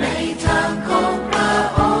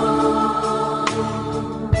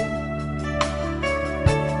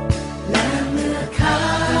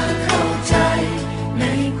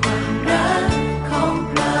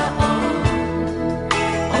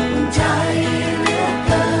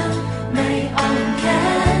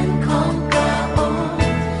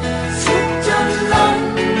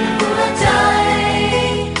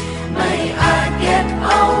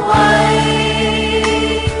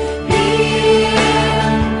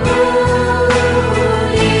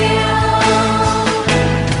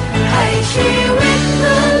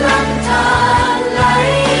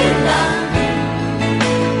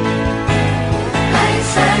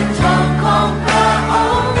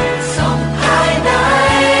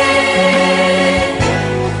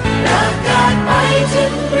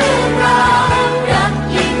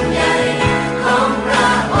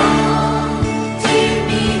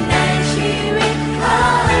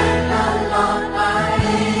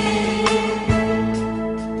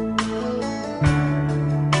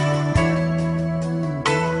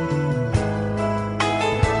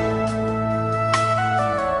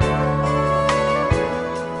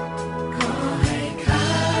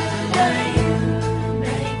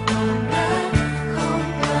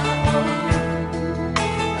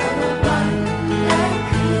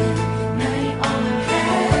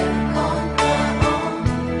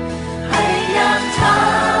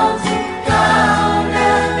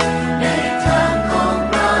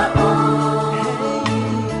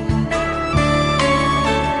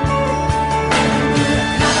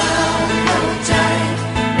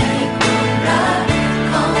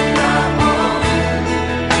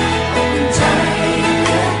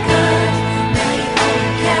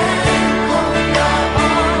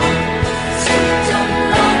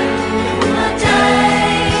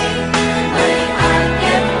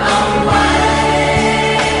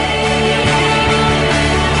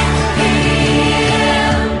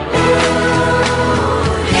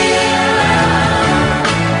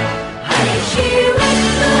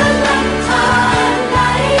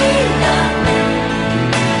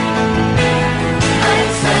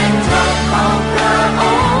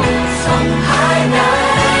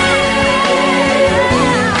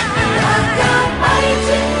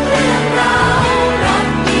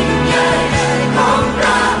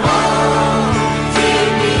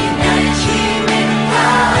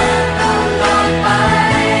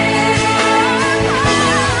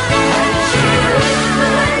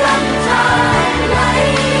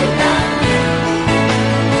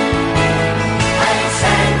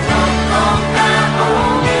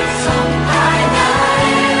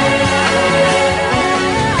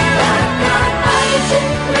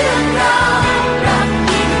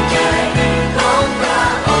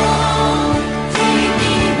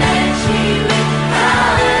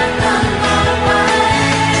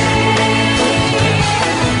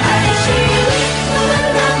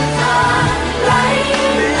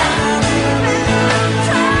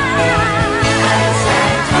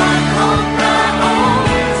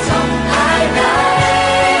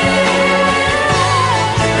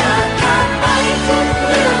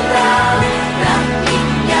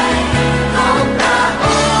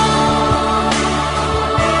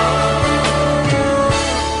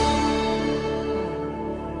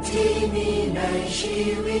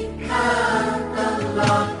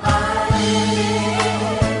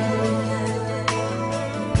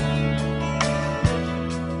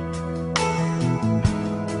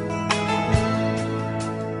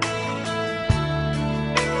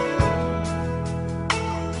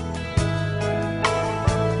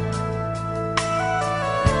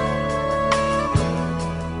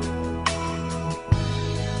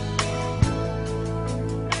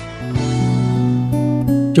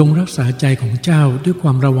จงรักษาใจของเจ้าด้วยคว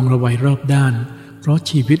ามระวังระไวรอบด้านเพราะ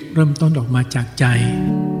ชีวิตเริ่มต้นออกมาจากใจ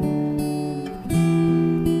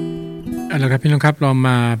เอาละครับพี่น้องครับเราม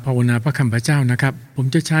าภาวนาพระคำพระเจ้านะครับผม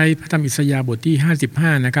จะใช้พระธรรมอิสยาห์บทที่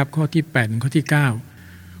55นะครับข้อที่8ถึงข้อที่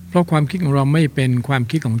9เพราะความคิดของเราไม่เป็นความ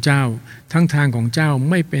คิดของเจ้าทั้งทางของเจ้า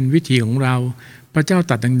ไม่เป็นวิถีของเราพระเจ้า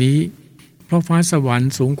ตรัสดังนี้เพราะฟ้าสวรร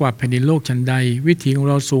ค์สูงกว่าแผ่นดินโลกชั้นใดวิถีของ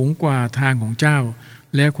เราสูงกว่าทางของเจ้า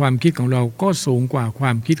และความคิดของเราก็สูงกว่าคว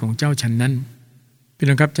ามคิดของเจ้าชั้นนั้นพี่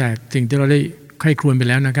น้องครับจากสิ่งที่เราได้ใคร่ครวญไป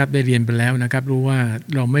แล้วนะครับได้เรียนไปแล้วนะครับรู้ว่า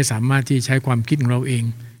เราไม่สามารถที่ใช้ความคิดของเราเอง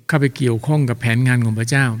เข้าไปเกี่ยวข้องกับแผนงานของพระ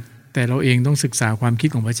เจ้าแต่เราเองต้องศึกษาความคิด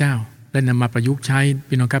ของพระเจ้าและนำมาประยุกต์ใช้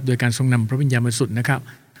พี่น้องครับโดยการทรงนำพระวิญญาณบริสุทธิ์นะครับ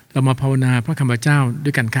เรามาภาวนาพระคำพระเจ้าด้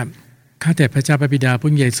วยกันครับข้าแต่พระเจ้าพระบิดาผู้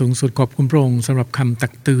ใหญ่สูงสุดขอบคุณพระองค์สำหรับคำตั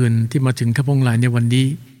กเตือนที่มาถึงข้าพงหลายในวันนี้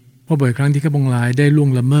เพราะบ่อยครั้งที่ข้าพงหลายได้ล่ว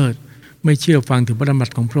งละเมิดไม่เชื่อฟังถึงพระดำรั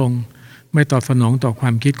สของพระองค์ไม่ตอบสนองต่อควา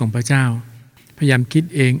มคิดของพระเจ้าพยายามคิด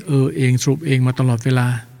เองเองสรุปเองมาตลอดเวลา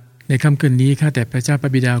ในค่ำคืนนี้ข้าแต่พระเจ้าพระ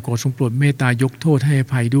บิดาขอทรงโปรดเมตตายกโทษให้อ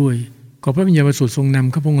ภัยด้วยขอพระวิญญาณบริสุทธิ์ทรงน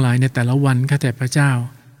ำข้าพงหลายในแต่ละวันข้าแต่พระเจ้า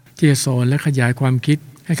ที่จะสอนและขยายความคิด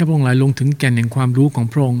ให้ข้าพงหลายลงถึงแก่นแห่งความรู้ของ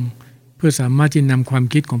พระองค์เพื่อสามารถที่นำความ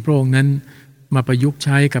คิดของพระองค์นั้นมาประยุกต์ใ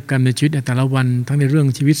ช้กับการดำเนินชีวิตในแต่ละวันทั้งในเรื่อง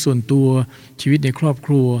ชีวิตส่วนตัวชีวิตในครอบค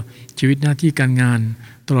รัวชีวิตหน้าที่การงาน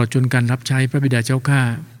ตลอดจนการรับใช้พระบิดาเจ้าข้า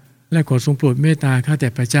และขอทรงโปรดเมตตาข้าแต่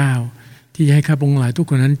พระเจ้าที่ให้ข้าพงหลายทุก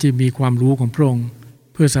คนนั้นจะมีความรู้ของพระองค์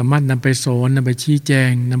เพื่อสามารถนำไปสอนนำไปชี้แจ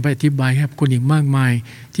งนำไปอธิบายให้คนอีกมากมาย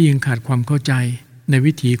ที่ยังขาดความเข้าใจใน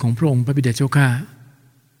วิถีของพระองค์พระบิดาเจ้าข้า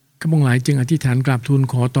ข้าพงหลายจึงอธิษฐานกราบทูล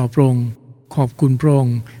ขอต่อพระองค์ขอบคุณพระอง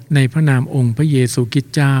ค์ในพระนามองค์พระเยซูคริส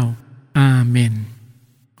ต์เจ้าอาเมน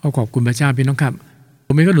ขอบคุณพระเจ้าพี่น้องครับผ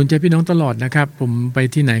มเองก็หนุนใจพี่น้องตลอดนะครับผมไป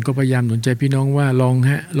ที่ไหนก็พยายามหนุนใจพี่น้องว่าลอ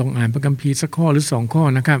งอ่านพระคัมภีร์สักข้อหรือ2ข้อ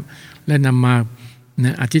นะครับและนำมา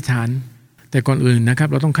อธิษฐานแต่ก่อนอื่นนะครับ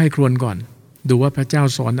เราต้องไข้ครวญก่อนดูว่าพระเจ้า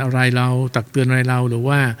สอนอะไรเราตักเตือนอะไรเราหรือ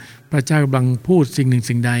ว่าพระเจ้ากำลังพูดสิ่งหนึ่ง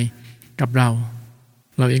สิ่งใดกับเรา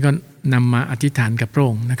เองก็นำมาอธิษฐานกับพระอ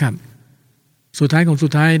งค์นะครับสุดท้า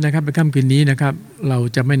ยนะครับในค่ำคืนนี้นะครับเรา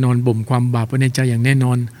จะไม่นอนบ่มความบาปไว้ในใจอย่างแน่น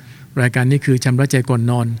อนรายการนี้คือชำระใจก่อน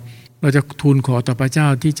นอนเราจะทูลขอต่อพระเจ้า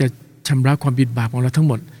ที่จะชำระความผิดบาปของเราทั้ง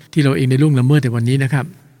หมดที่เราเองได้ล่วงละเมิดในวันนี้นะครับ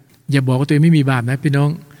อย่าบอกว่าตัวเองไม่มีบาปนะพี่น้อง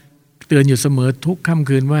เตือนอยู่เสมอทุกค่ำ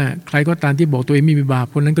คืนว่าใครก็ตามที่บอกตัวเองไม่มีบาป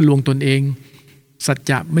คนนั้นก็ลวงตนเองสัจ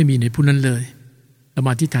จะไม่มีในผู้นั้นเลยเราม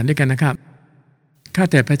าอธิษฐานด้วยกันนะครับข้า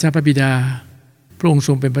แต่พระเจ้าพระบิดาพระองค์ท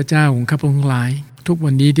รงเป็นพระเจ้าของข้าพงหลายทุก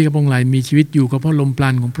วันนี้ที่ข้าพงหลายมีชีวิตอยู่ก็เพราะลมปรา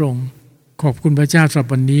ณของพระองค์ขอบคุณพระเจ้าสำหรับ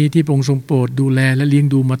วันนี้ที่พระองค์ทรงโปรดดูแลและเลี้ยง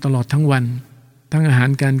ดูมาตลอดทั้งวันทั้งอาหาร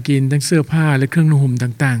การกินทั้งเสื้อผ้าและเครื่องนุ่งห่ม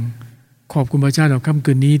ต่างๆขอบคุณพระเจ้าในค่ำ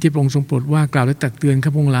คืนนี้ที่พระองค์ทรงโปรดว่ากล่าวและตักเตือนข้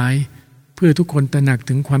าพงหลายเพื่อทุกคนตระหนัก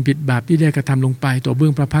ถึงความผิดบาปที่ได้กระทำลงไปต่อเบื้อ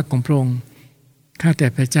งพระพักของพระองค์ข้าแต่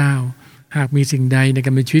พระเจ้าหากมีสิ่งใดในก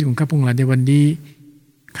ารดำเนินชีวิตของข้าพงหลายในวันนี้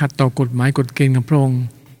ขัดต่อกฎหมายกฎเกณฑ์ของพระองค์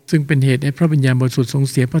ซึ่งเป็นเหตุให้พระวิญญาณบริสุทธิ์ทรง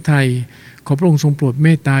เสียพระทัยขอพระองค์ทรงโปรดเม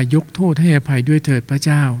ตตายกโทษให้อภัยด้วยเถิดพระเ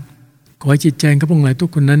จ้าขอให้จิตใจข้าพงหลายทุก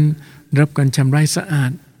คนนั้นรับการชำระสะอา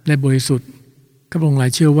ดและบริสุทธิ์ข้าพงหลา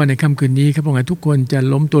ยเชื่อว่าในค่ำคืนนี้ข้าพงหลายทุกคนจะ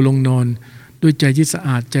ล้มตัวลงนอนด้วยใจที่สะอ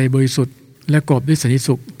าดใจบริสุทธิ์และกอบด้วยสันติ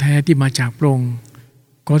สุขแท้ที่มาจากพระองค์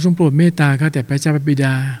ขอทรงโปรดเมตตาข้าแต่พระเจ้าพระบิด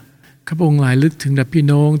าข้าพงหลายลึกถึงดับพี่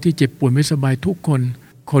น้องที่เจ็บป่วยไม่สบายทุกคน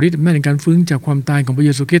ขอฤทธิ์อำนาจในการฟื้นจากความตายของพระเ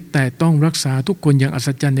ยซูคริสต์แต่ต้องรักษาทุกคนอย่างอัศ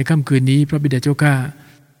จรรย์ในค่ำคืนนี้พระบิดาเจ้าข้า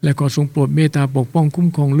และขอทรงโปรดเมตตาปกป้องคุ้ม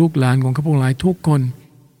ครองลูกหลานของข้าพงหลายทุกคน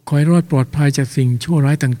ขอให้รอดปลอดภัยจากสิ่งชั่วร้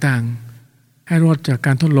ายต่างๆให้รอดจากก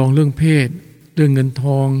ารทดลองเรื่องเพศเรื่องเงินท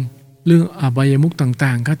องเรื่องอบายมุขต่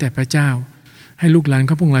างๆข้าแต่พระเจ้าให้ลูกหลาน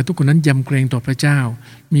ข้าพงหลายทุกคนนั้นยำเกรงต่อพระเจ้า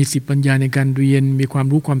มีสิทธิปัญญาในการเรียนมีความ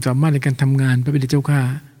รู้ความสามารถในการทำงานพระบิดาเจ้าข้า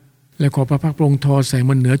และขอพระพักพระองค์ทอแสง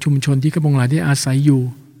มาเหนือชุมชนที่ข้าพงหลายได้อาศัยอยู่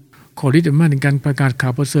ขอฤทธิ์อำนาจในการประกาศข่า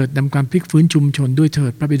วประเสริฐนำการพลิกฟื้นชุมชนด้วยเถิ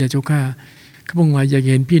ดพระบิดาเจ้าข้าข้าพงหลายอยาก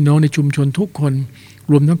เห็นพี่น้องในชุมชนทุกคน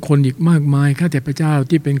รวมทั้งคนอีกมากมายข้าแต่พระเจ้า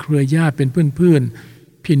ที่เป็นเครือญาติเป็นเพื่อน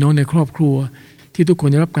ๆพี่น้องในครอบครัวที่ทุกคน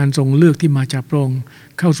ได้รับการทรงเลือกที่มาจากพระองค์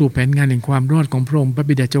เข้าสู่แผนงานแห่งความรอดของพระองค์พระ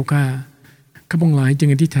บิดาเจ้าข้าข้าพงหลายจึง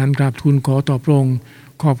อธิษฐานกราบทูลขอต่อพระองค์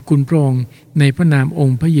ขอบคุณพระองค์ในพระนามอง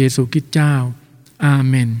ค์พระเยซูคริสต์เจ้าอา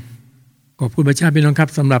เมนขอบคุณพระเจ้าพี่น้องครับ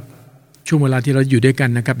สำหรับช่วงเวลาที่เราอยู่ด้วยกัน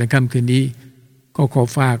นะครับในค่ำคืนนี้ก็ขอ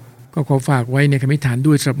ฝากไว้ในคำอธิษฐาน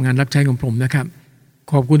ด้วยสำหรับงานรับใช้ของผมนะครับ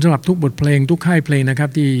ขอบคุณสำหรับทุกบทเพลงทุกค่ายเพลงนะครับ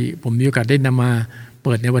ที่ผมมีโอกาสได้นำมาเ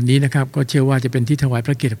ปิดในวันนี้นะครับก็เชื่อว่าจะเป็นที่ถวายพ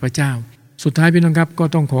ระเกียรติพระเจ้าสุดท้ายพี่น้องครับก็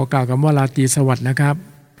ต้องขอกล่าวคำว่าราตรีสวัสดิ์นะครับ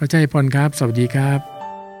พระเจ้าอวยพรครับสวัสดีครับ เ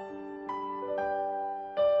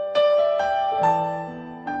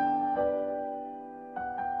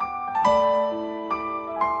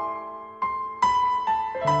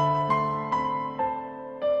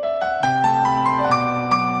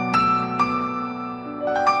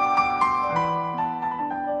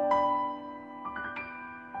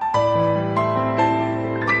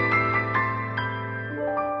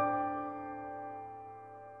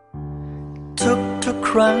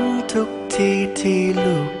รั้งทุกทีที่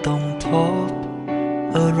ลูกต้องพบ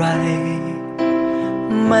อะไร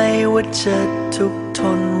ไม่ว่าจะทุกข์ท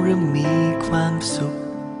นหรือมีความสุข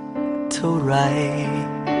เท่าไร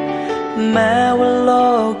แม้ว่าโล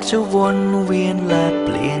กจะวนเวียนและเป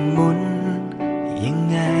ลี่ยนหมุนยัง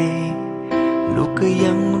ไงลูกก็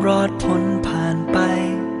ยังรอดพ้นผ่านไป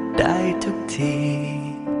ได้ทุกที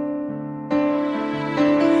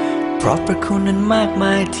เพราะพระคุณนั้นมากม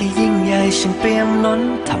ายที่ยิ่งใหญ่ช่างเปี่ยมล้น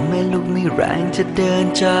ทำให้ลูกมีแรงจะเดิน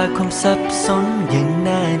จากความสับสนอย่างแ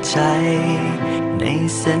น่ใจใน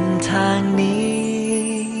เส้นทางนี้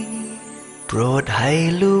โปรดให้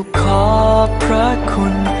ลูกขอบพระคุ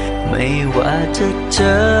ณไม่ว่าจะเจ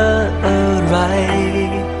ออะไร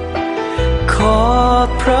ขอบ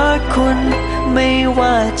พระคุณไม่ว่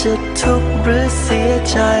าจะทุกข์หรือเสีย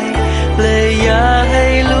ใจเลยอย่าให้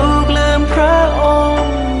ลูกลืมพระอง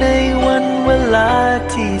ค์ในวันเวลา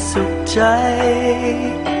ที่สุขใจ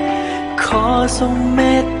ขอทรงเม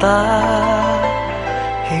ตตา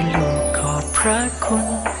ให้ลูกขอบพระคุณ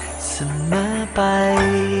เสมอไป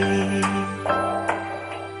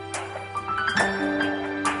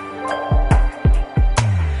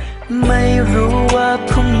ไม่รู้ว่า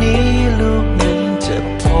พรุ่งนี้ลูกนั้นจะ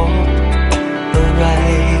พบอะไร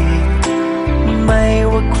ไม่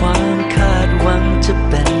ว่าความคาดหวังจะ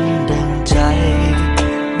เป็นดังใจ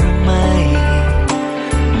หรือไม่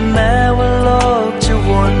แม้ว่าโลกจะ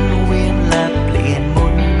วนเวียนและเปลี่ยนหมุ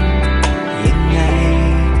นยังไง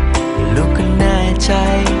ลูกก็แน่ใจ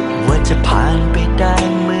ว่าจะผ่านไปได้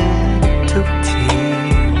เหมือนทุกที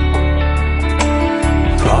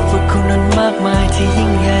เพราะพระคุณนั้นมากมายที่ยิ่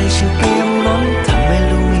งใหญ่ช่างเปี่ยมล้นทำให้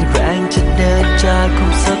ลูกมีแรงจะเดินจากควา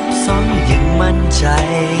มสับสนอย่างมั่นใจ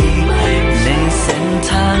ในเส้น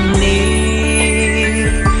ทางนี้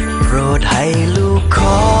โปรดให้ลูกข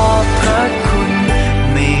อบพระคุณ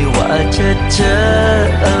ไม่ว่าจะเจอ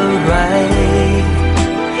อะไร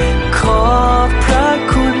ขอบพระ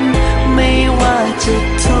คุณไม่ว่าจะ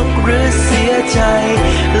ทุกข์หรือเสียใจ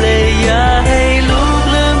เลยอย่าให้ลูก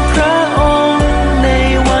ลืมพระองค์ใน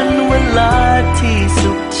วันเวลาที่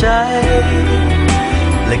สุขใจ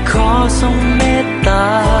และขอทรงเมตตา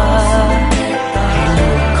ให้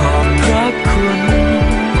ลูกขอบพระคุณ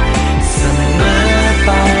เสมอไป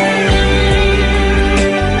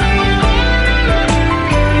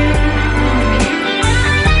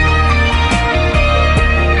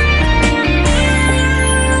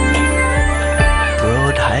โปร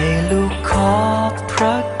ดให้ลูกขอบพร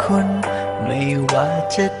ะคุณไม่ว่า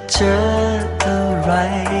จะเจออะไร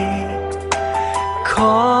ข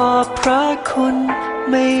อบพระคุณ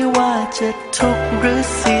ไม่ว่าจะทุกข์หรือ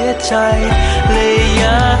เสียใจเลยอ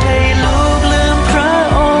ย่าให้ลูกลืมพระ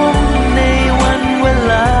องค์ในวันเว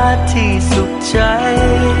ลาที่สุขใจ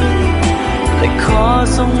และขอ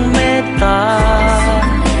ทรงเมตตา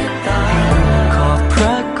ให้ลูกขอบพร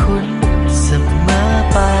ะคุณเสมอ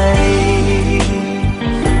ไป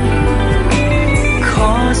ขอ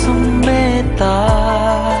ทรงเมตตา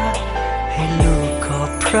ให้ลูกขอบ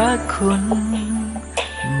พระคุณ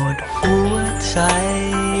หมดหัวใจ